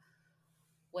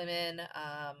women.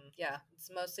 Yeah, it's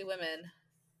mostly women.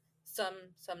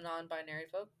 Some non-binary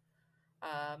folk,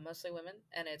 mostly women,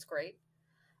 and it's great.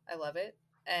 I love it.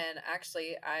 And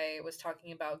actually, I was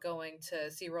talking about going to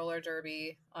see roller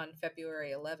derby on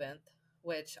February 11th,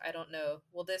 which I don't know.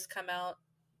 Will this come out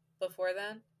before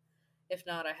then? If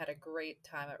not, I had a great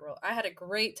time at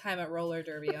roller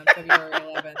derby on February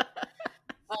 11th.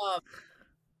 Um,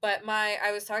 but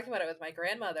I was talking about it with my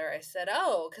grandmother. I said,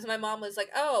 "Oh, because my mom was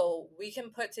like, oh, we can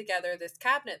put together this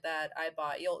cabinet that I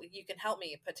bought. You can help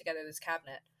me put together this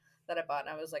cabinet that I bought."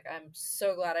 And I was like, "I'm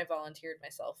so glad I volunteered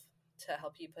myself to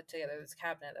help you put together this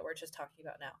cabinet that we're just talking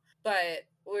about now." But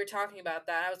we were talking about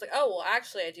that. I was like, "Oh, well,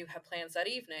 actually, I do have plans that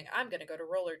evening. I'm going to go to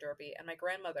roller derby." And my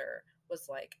grandmother was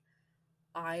like,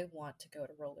 "I want to go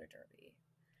to roller derby."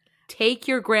 Take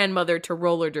your grandmother to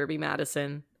roller derby,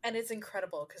 Madison. And it's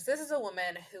incredible because this is a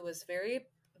woman who was very,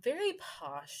 very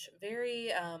posh,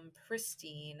 very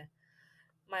pristine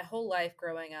my whole life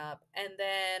growing up. And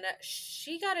then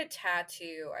she got a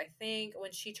tattoo, I think,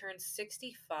 when she turned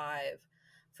 65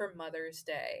 for Mother's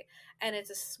Day. And it's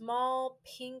a small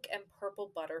pink and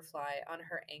purple butterfly on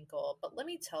her ankle. But let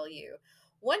me tell you,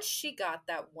 once she got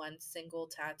that one single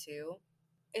tattoo,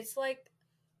 it's like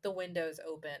the windows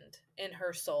opened in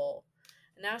her soul.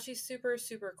 And now she's super,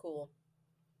 super cool.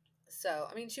 So,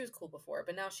 I mean, she was cool before,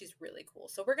 but now she's really cool.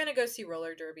 So, we're going to go see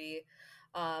roller derby.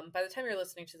 By the time you're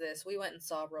listening to this, we went and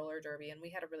saw roller derby and we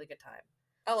had a really good time.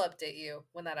 I'll update you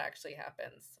when that actually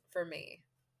happens for me.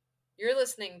 You're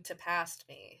listening to past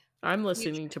me. I'm Future.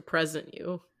 listening to present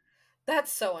you.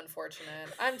 That's so unfortunate.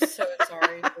 I'm so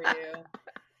sorry for you.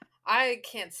 I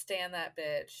can't stand that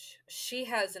bitch. She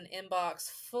has an inbox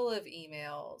full of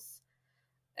emails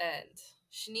and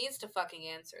she needs to fucking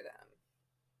answer them.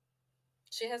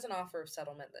 She has an offer of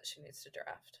settlement that she needs to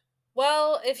draft.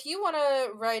 Well, if you want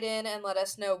to write in and let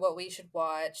us know what we should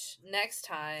watch next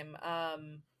time,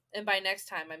 and by next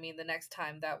time, I mean the next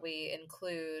time that we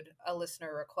include a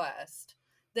listener request,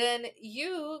 then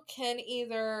you can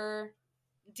either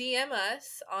DM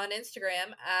us on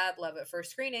Instagram at Love at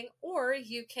First Screening, or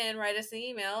you can write us an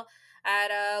email at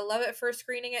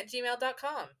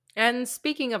loveatfirstscreening@gmail.com. And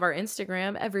speaking of our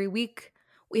Instagram, every week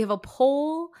we have a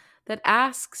poll that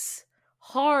asks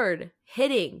hard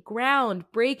hitting,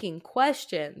 groundbreaking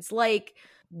questions like,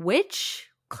 which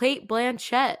Cate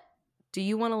Blanchett do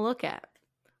you want to look at?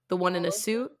 The one in a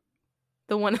suit?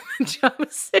 The one in a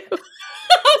jumpsuit?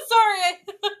 Sorry.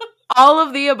 All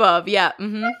of the above, yeah.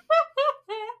 Mm-hmm.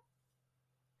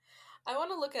 I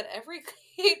want to look at every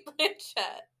Cate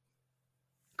Blanchett.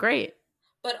 Great.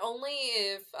 But only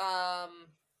if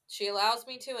she allows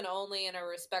me to, and only in a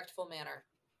respectful manner.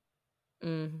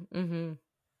 Mm-hmm.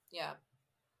 Yeah.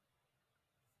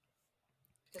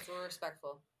 Because we're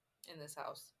respectful in this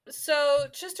house. So,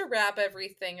 just to wrap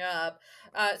everything up,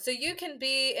 so you can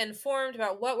be informed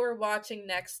about what we're watching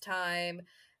next time.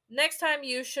 Next time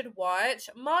you should watch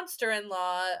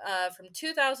Monster-in-Law from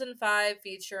 2005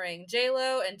 featuring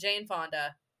J-Lo and Jane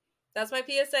Fonda. That's my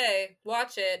PSA.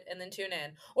 Watch it and then tune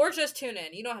in. Or just tune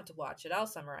in. You don't have to watch it. I'll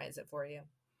summarize it for you.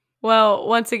 Well,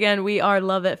 once again, we are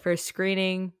Love at First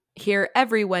Screening, here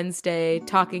every Wednesday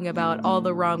talking about all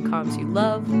the rom-coms you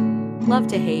love, love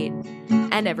to hate,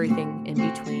 and everything in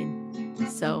between.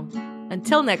 So,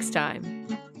 until next time.